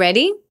 Are you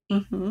ready?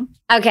 Mm-hmm.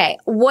 Okay.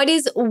 What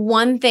is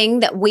one thing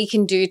that we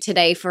can do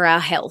today for our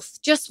health?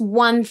 Just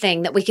one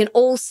thing that we can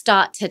all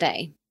start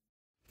today.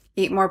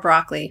 Eat more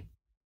broccoli.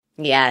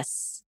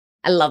 Yes.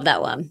 I love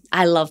that one.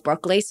 I love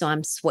broccoli, so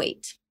I'm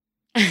sweet.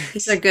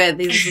 These are good.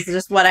 These are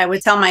just what I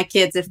would tell my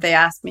kids if they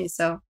asked me.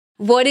 So,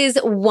 what is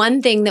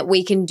one thing that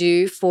we can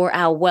do for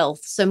our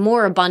wealth? So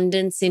more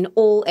abundance in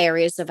all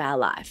areas of our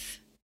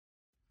life.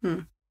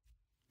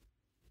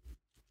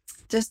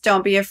 Just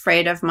don't be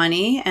afraid of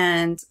money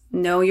and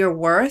know your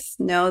worth.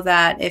 Know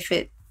that if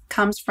it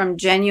comes from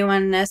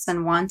genuineness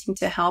and wanting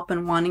to help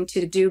and wanting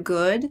to do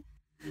good,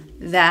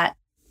 that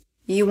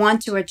you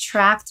want to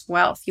attract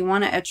wealth. You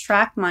want to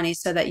attract money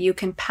so that you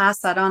can pass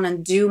that on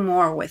and do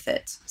more with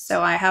it.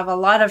 So I have a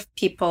lot of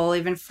people,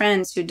 even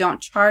friends, who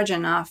don't charge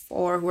enough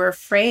or who are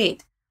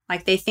afraid.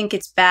 Like they think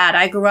it's bad.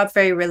 I grew up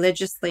very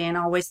religiously and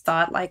always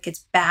thought like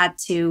it's bad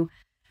to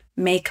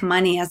make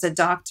money as a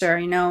doctor.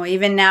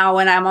 Even now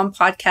when I'm on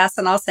podcasts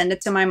and I'll send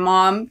it to my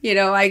mom,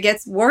 I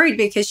get worried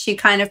because she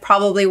kind of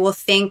probably will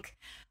think,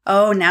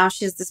 oh, now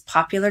she's this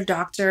popular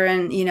doctor.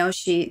 And,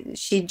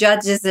 she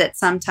judges it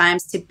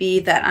sometimes to be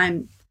that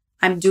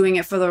I'm doing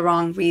it for the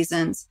wrong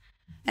reasons.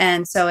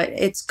 And so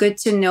it's good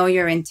to know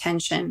your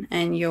intention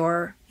and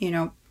your,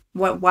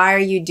 why are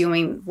you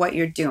doing what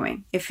you're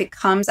doing? If it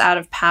comes out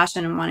of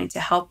passion and wanting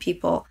to help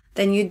people,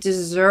 then you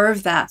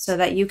deserve that so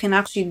that you can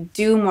actually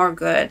do more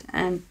good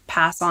and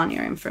pass on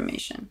your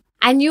information.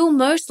 And you'll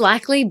most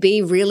likely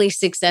be really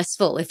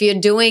successful if you're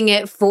doing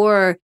it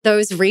for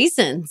those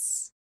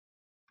reasons.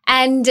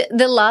 And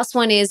the last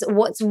one is,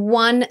 what's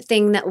one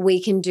thing that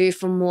we can do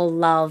for more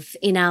love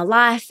in our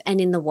life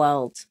and in the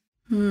world?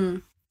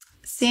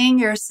 Seeing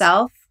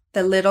yourself,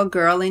 the little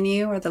girl in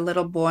you or the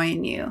little boy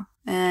in you,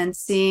 and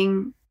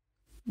seeing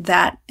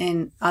that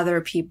in other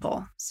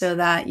people so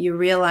that you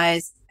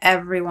realize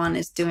everyone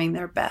is doing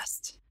their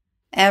best.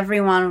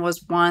 Everyone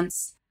was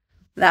once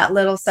that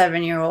little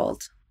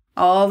 7-year-old.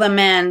 All the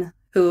men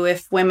who,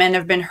 if women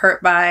have been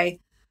hurt by,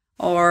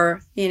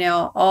 or,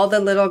 all the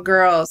little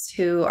girls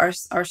who are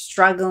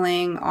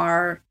struggling,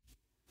 are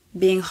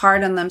being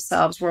hard on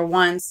themselves, were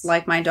once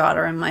like my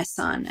daughter and my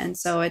son. And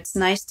so it's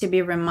nice to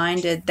be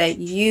reminded that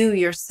you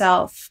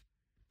yourself.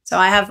 So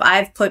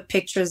I've put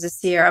pictures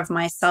this year of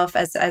myself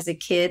as a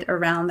kid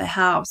around the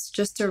house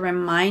just to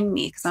remind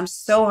me, because I'm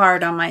so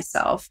hard on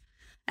myself.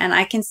 And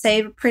I can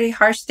say pretty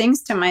harsh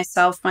things to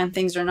myself when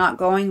things are not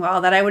going well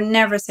that I would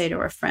never say to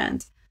a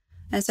friend.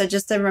 And so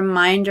just a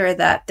reminder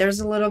that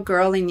there's a little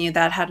girl in you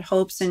that had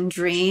hopes and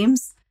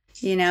dreams,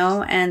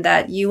 and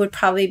that you would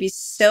probably be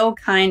so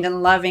kind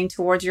and loving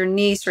towards your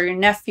niece or your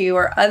nephew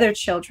or other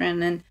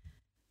children, and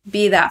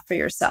be that for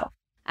yourself.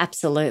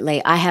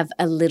 Absolutely. I have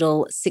a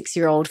little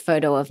 6-year-old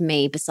photo of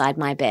me beside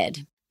my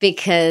bed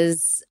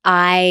because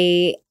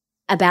I,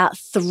 about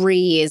 3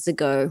 years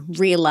ago,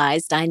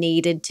 realized I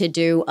needed to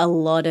do a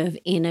lot of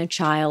inner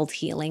child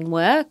healing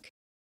work.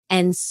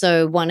 And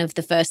so one of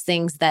the first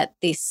things that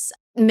this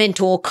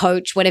mentor,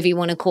 coach, whatever you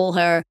want to call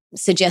her,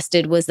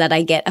 suggested was that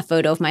I get a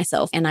photo of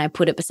myself and I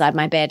put it beside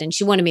my bed. And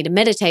she wanted me to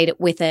meditate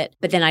with it,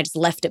 but then I just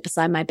left it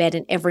beside my bed.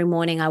 And every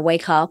morning I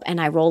wake up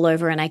and I roll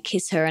over and I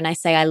kiss her and I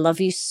say, I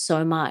love you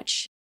so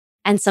much.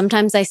 And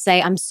sometimes I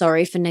say, I'm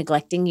sorry for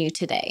neglecting you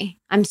today.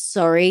 I'm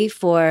sorry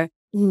for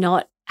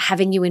not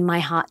having you in my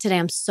heart today.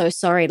 I'm so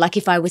sorry. Like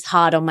if I was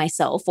hard on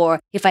myself or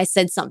if I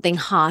said something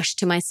harsh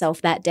to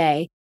myself that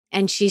day.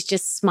 And she's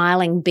just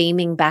smiling,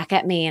 beaming back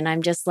at me. And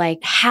I'm just like,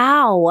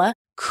 how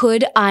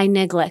could I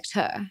neglect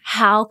her?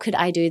 How could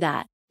I do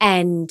that?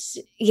 And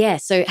yeah,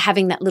 so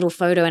having that little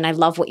photo, and I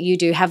love what you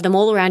do, have them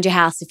all around your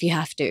house if you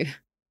have to.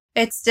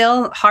 It's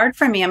still hard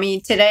for me. I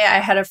mean, today I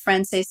had a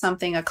friend say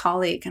something, a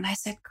colleague, and I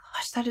said,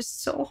 gosh, that is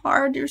so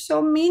hard. You're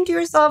so mean to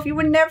yourself. You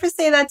would never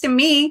say that to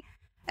me.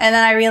 And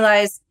then I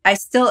realized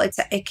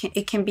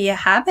it can be a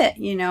habit,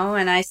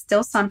 and I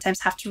still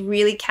sometimes have to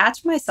really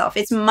catch myself.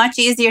 It's much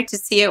easier to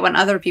see it when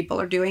other people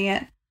are doing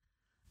it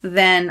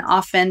than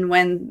often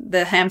when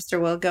the hamster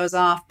wheel goes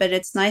off. But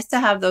it's nice to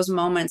have those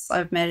moments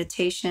of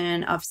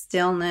meditation, of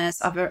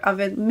stillness, of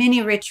a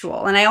mini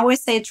ritual. And I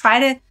always say, try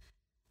to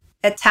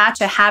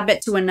attach a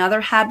habit to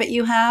another habit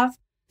you have.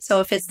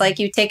 So if it's like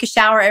you take a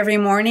shower every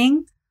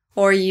morning,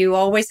 or you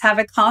always have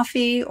a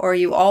coffee, or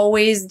you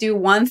always do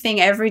one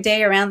thing every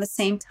day around the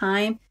same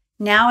time,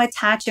 now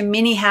attach a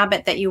mini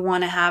habit that you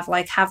want to have,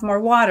 like have more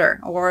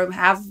water or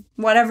have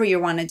whatever you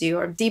want to do,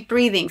 or deep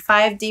breathing,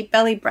 5 deep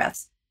belly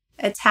breaths.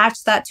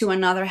 Attach that to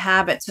another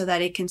habit so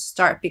that it can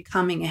start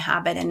becoming a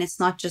habit. And it's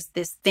not just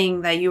this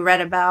thing that you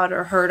read about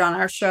or heard on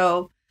our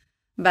show.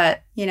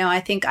 But, I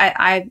think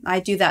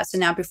I do that. So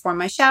now before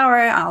my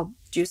shower, I'll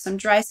do some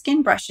dry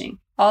skin brushing.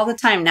 All the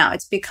time now.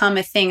 It's become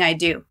a thing I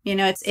do.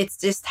 It's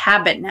just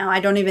habit now. I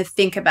don't even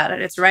think about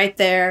it. It's right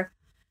there.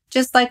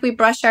 just like we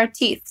brush our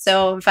teeth.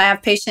 So if I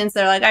have patients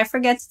that are like, I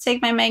forget to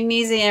take my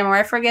magnesium or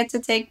I forget to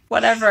take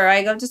whatever,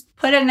 I go, just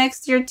put it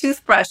next to your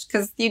toothbrush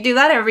because you do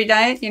that every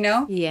night,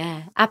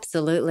 Yeah,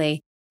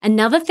 absolutely.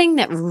 Another thing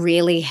that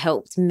really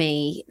helped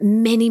me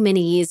many,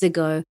 many years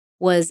ago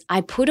was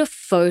I put a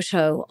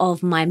photo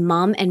of my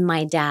mum and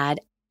my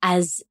dad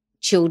as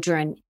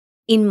children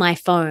in my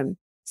phone.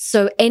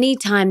 So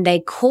anytime they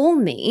call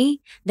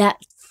me, that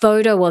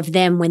photo of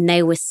them when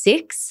they were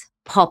 6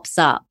 pops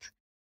up.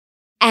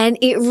 And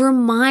it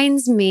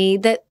reminds me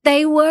that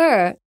they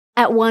were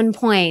at one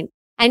point.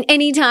 And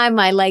anytime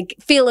I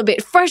feel a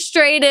bit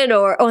frustrated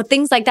or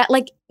things like that,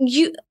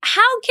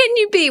 how can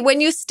you be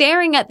when you're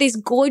staring at this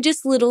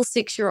gorgeous little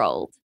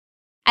 6-year-old?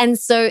 And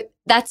so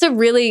that's a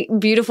really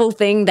beautiful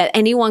thing that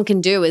anyone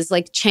can do is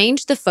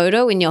change the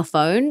photo in your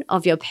phone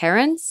of your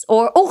parents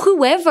or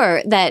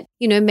whoever that,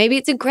 maybe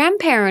it's a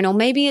grandparent or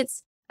maybe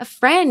it's a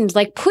friend.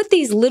 Put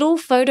these little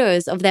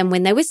photos of them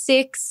when they were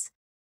 6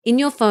 in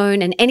your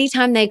phone, and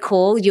anytime they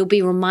call, you'll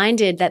be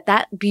reminded that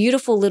that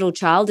beautiful little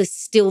child is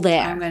still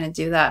there. I'm going to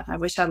do that. I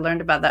wish I'd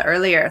learned about that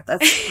earlier.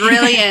 That's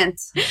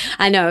brilliant.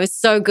 I know, it's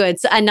so good.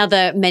 So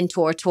another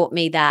mentor taught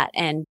me that,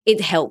 and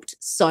it helped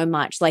so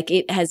much.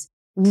 It has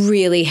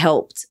really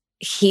helped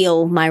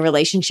heal my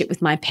relationship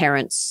with my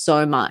parents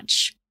so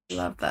much.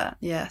 Love that.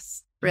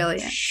 Yes.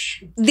 Brilliant.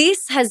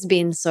 This has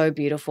been so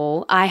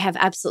beautiful. I have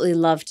absolutely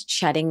loved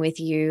chatting with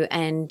you,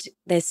 and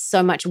there's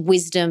so much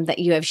wisdom that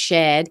you have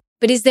shared.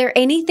 But is there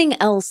anything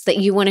else that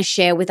you want to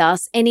share with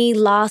us? Any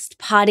last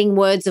parting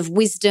words of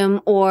wisdom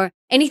or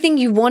anything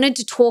you wanted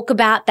to talk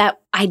about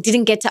that I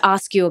didn't get to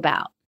ask you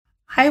about?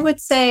 I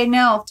would say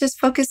no, just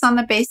focus on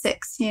the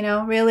basics,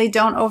 really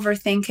don't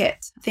overthink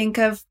it. Think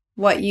of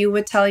what you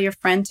would tell your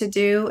friend to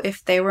do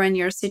if they were in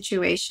your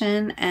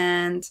situation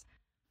and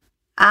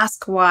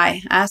ask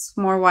why. Ask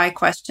more why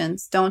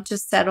questions. Don't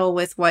just settle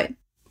with what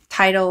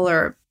title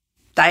or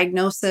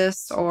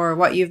diagnosis or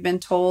what you've been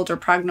told or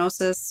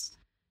prognosis.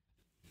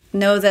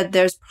 Know that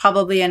there's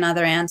probably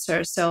another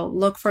answer. So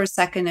look for a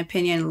second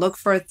opinion, look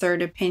for a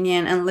third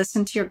opinion, and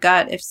listen to your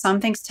gut. If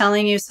something's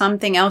telling you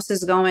something else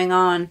is going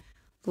on,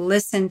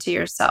 listen to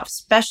yourself,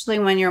 especially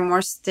when you're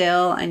more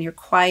still and you're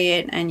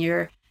quiet and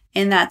you're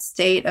in that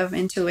state of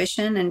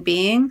intuition and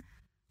being.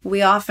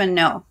 We often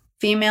know.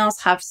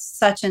 Females have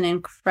such an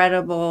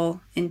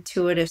incredible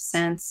intuitive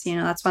sense.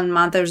 That's when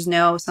mothers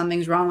know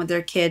something's wrong with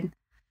their kid.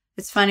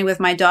 It's funny with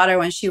my daughter,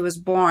 when she was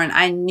born,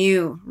 I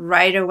knew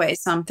right away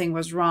something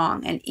was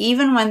wrong. And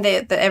even when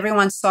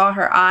everyone saw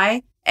her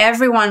eye,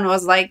 everyone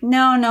was like,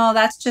 no,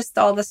 that's just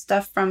all the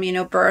stuff from,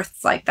 birth.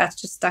 That's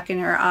just stuck in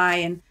her eye.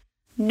 And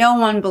no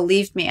one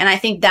believed me. And I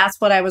think that's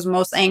what I was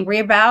most angry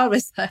about,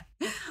 was that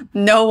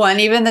no one,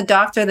 even the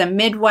doctor, the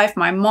midwife,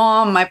 my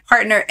mom, my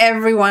partner,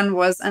 everyone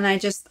was. And I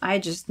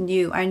just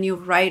knew. I knew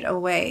right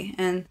away.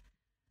 And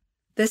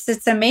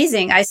it's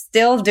amazing. I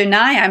still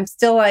deny. I'm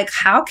still like,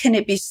 how can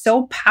it be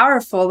so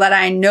powerful that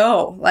I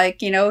know?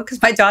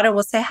 Because my daughter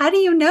will say, how do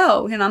you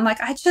know? And I'm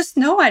like, I just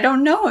know. I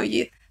don't know.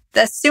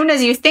 As soon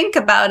as you think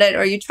about it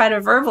or you try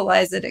to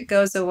verbalize it, it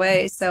goes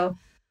away. So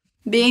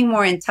being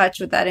more in touch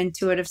with that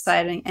intuitive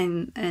side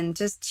and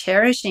just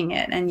cherishing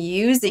it and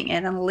using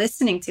it and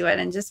listening to it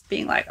and just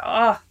being like,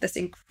 oh, this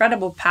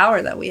incredible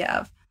power that we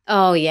have.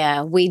 Oh,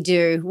 yeah, we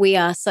do. We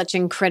are such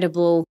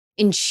incredible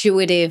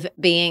intuitive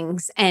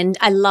beings. And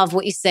I love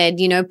what you said,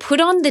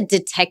 put on the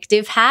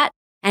detective hat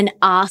and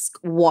ask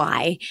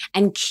why,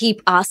 and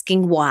keep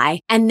asking why,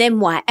 and then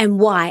why, and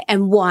why,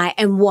 and why,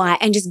 and why,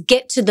 and just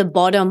get to the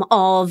bottom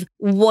of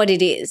what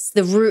it is,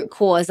 the root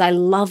cause. I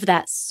love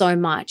that so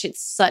much.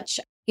 It's such,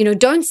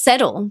 don't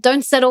settle.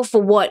 Don't settle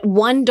for what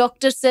one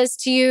doctor says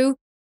to you.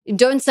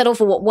 Don't settle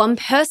for what one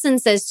person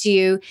says to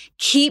you.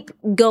 Keep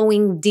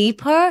going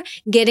deeper,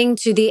 getting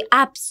to the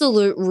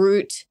absolute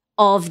root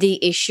of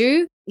the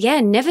issue.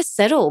 Yeah, never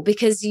settle,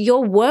 because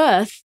you're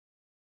worth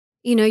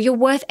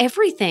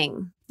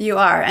everything. You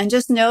are. And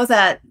just know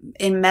that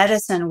in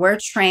medicine, we're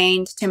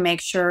trained to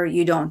make sure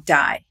you don't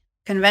die.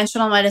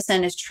 Conventional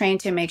medicine is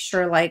trained to make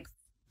sure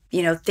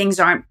things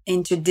aren't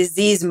into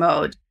disease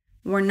mode.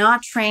 We're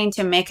not trained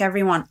to make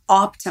everyone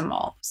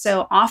optimal.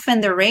 So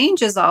often the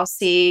ranges I'll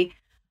see,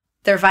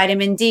 their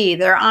vitamin D,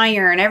 their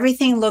iron,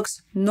 everything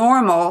looks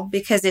normal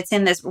because it's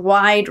in this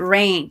wide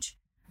range.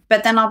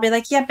 But then I'll be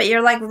like, yeah, but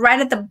you're right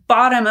at the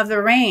bottom of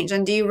the range.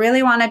 And do you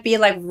really want to be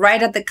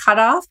right at the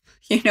cutoff?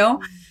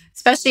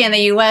 Especially in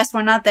the US,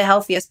 we're not the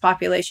healthiest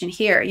population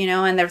here,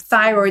 and their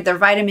thyroid, their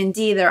vitamin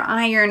D, their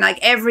iron,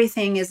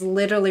 everything is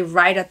literally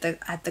right at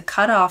the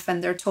cutoff.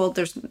 And they're told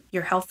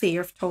you're healthy,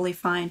 you're totally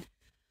fine.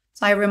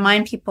 So I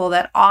remind people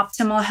that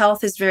optimal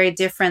health is very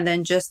different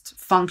than just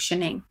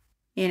functioning,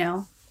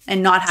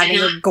 and not having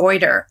a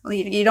goiter.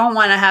 You don't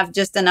want to have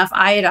just enough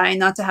iodine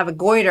not to have a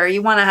goiter.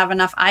 You want to have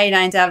enough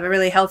iodine to have a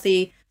really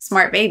healthy,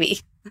 smart baby.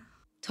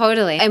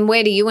 Totally. And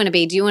where do you want to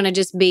be? Do you want to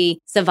just be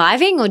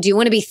surviving, or do you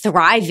want to be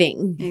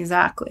thriving?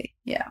 Exactly.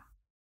 Yeah.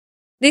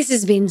 This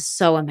has been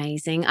so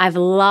amazing. I've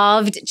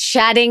loved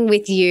chatting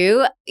with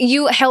you.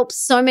 You help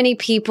so many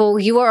people.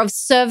 You are of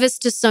service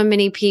to so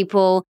many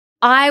people.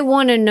 I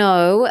want to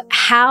know,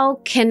 how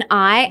can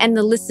I and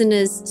the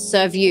listeners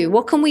serve you?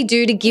 What can we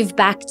do to give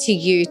back to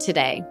you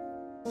today?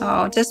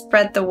 Oh, just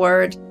spread the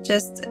word.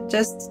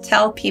 Just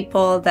tell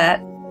people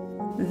that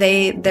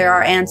there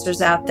are answers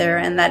out there,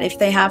 and that if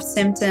they have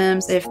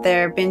symptoms, if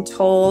they've been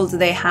told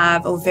they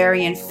have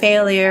ovarian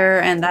failure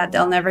and that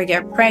they'll never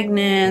get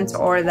pregnant,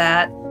 or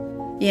that,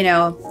 you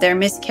know, their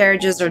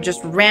miscarriages are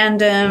just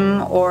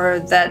random, or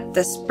that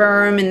the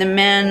sperm in the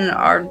men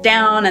are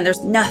down and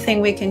there's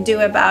nothing we can do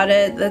about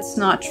it. That's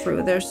not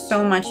true. There's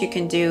so much you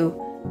can do.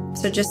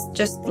 So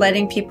just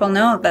letting people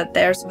know that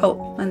there's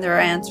hope and there are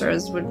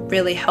answers would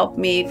really help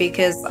me,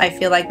 because I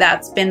feel like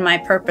that's been my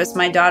purpose.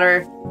 My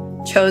daughter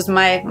chose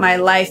my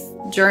life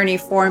journey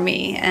for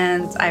me,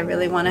 and I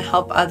really want to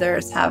help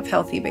others have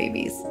healthy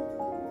babies.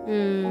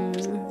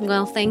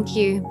 Well, thank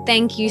you.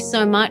 Thank you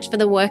so much for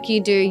the work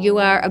you do. You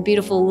are a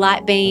beautiful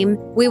light beam.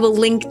 We will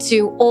link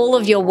to all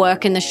of your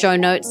work in the show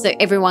notes so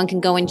everyone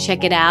can go and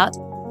check it out.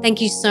 Thank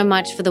you so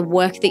much for the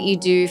work that you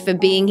do, for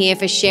being here,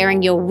 for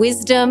sharing your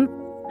wisdom.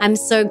 I'm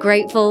so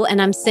grateful,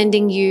 and I'm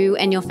sending you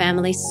and your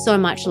family so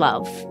much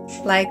love.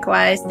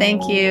 Likewise.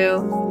 Thank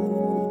you.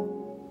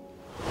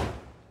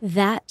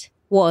 That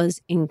was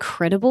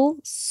incredible,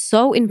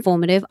 so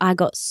informative. I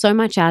got so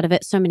much out of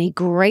it, so many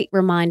great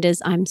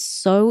reminders. I'm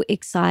so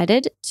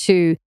excited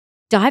to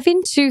dive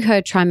into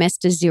her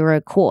Trimester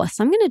Zero course.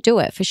 I'm going to do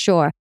it for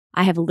sure.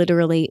 I have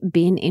literally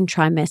been in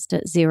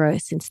Trimester Zero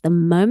since the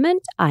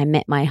moment I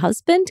met my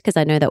husband, because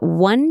I know that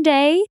one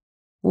day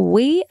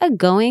we are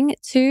going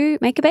to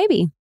make a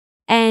baby.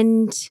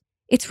 And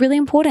it's really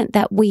important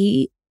that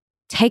we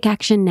take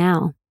action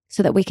now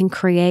so that we can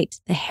create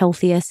the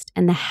healthiest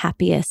and the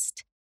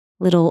happiest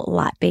little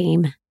light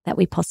beam that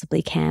we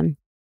possibly can.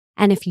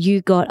 And if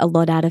you got a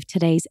lot out of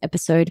today's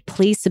episode,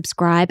 please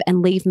subscribe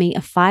and leave me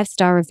a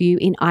 5-star review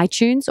in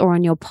iTunes or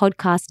on your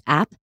podcast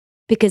app,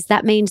 because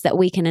that means that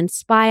we can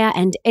inspire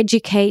and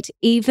educate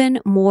even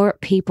more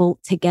people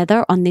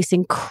together on this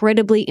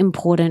incredibly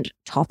important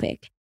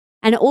topic.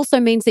 And it also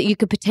means that you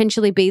could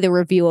potentially be the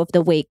review of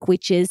the week,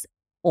 which is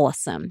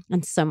awesome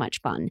and so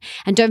much fun.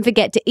 And don't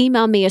forget to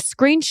email me a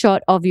screenshot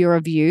of your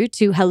review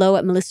to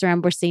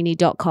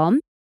hello@melissaambrosini.com.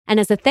 And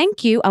as a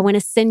thank you, I want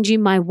to send you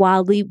my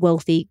Wildly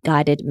Wealthy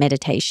guided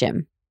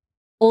meditation.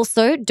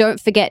 Also,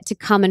 don't forget to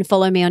come and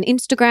follow me on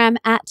Instagram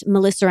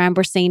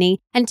 @MelissaAmbrosini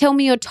and tell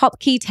me your top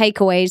key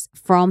takeaways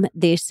from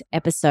this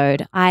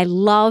episode. I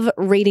love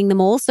reading them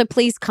all, so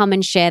please come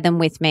and share them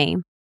with me.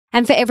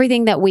 And for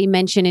everything that we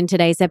mention in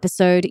today's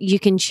episode, you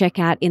can check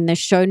out in the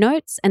show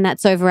notes, and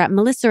that's over at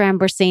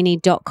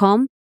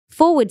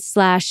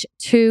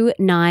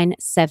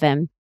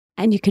melissaambrosini.com/297.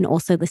 And you can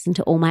also listen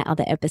to all my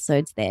other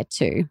episodes there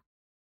too.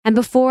 And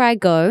before I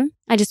go,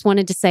 I just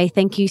wanted to say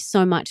thank you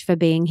so much for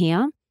being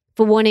here,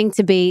 for wanting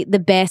to be the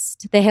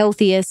best, the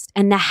healthiest,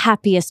 and the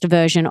happiest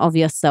version of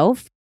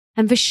yourself,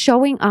 and for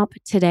showing up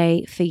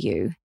today for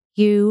you.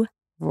 You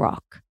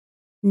rock.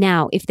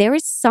 Now, if there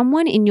is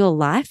someone in your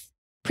life,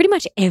 pretty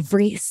much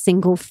every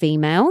single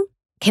female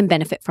can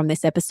benefit from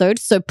this episode.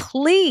 So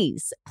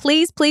please,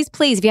 please, please,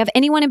 please, if you have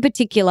anyone in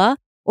particular,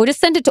 or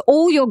just send it to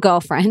all your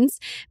girlfriends,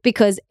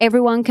 because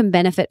everyone can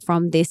benefit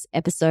from this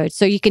episode.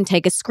 So you can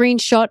take a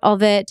screenshot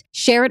of it,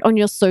 share it on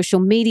your social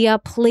media.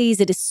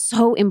 Please, it is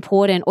so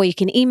important. Or you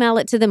can email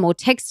it to them or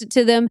text it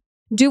to them.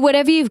 Do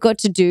whatever you've got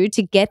to do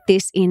to get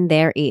this in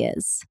their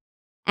ears.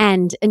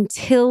 And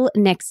until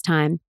next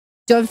time,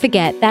 don't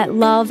forget that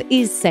love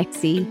is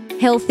sexy,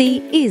 healthy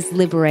is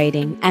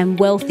liberating, and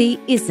wealthy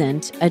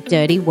isn't a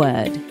dirty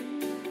word.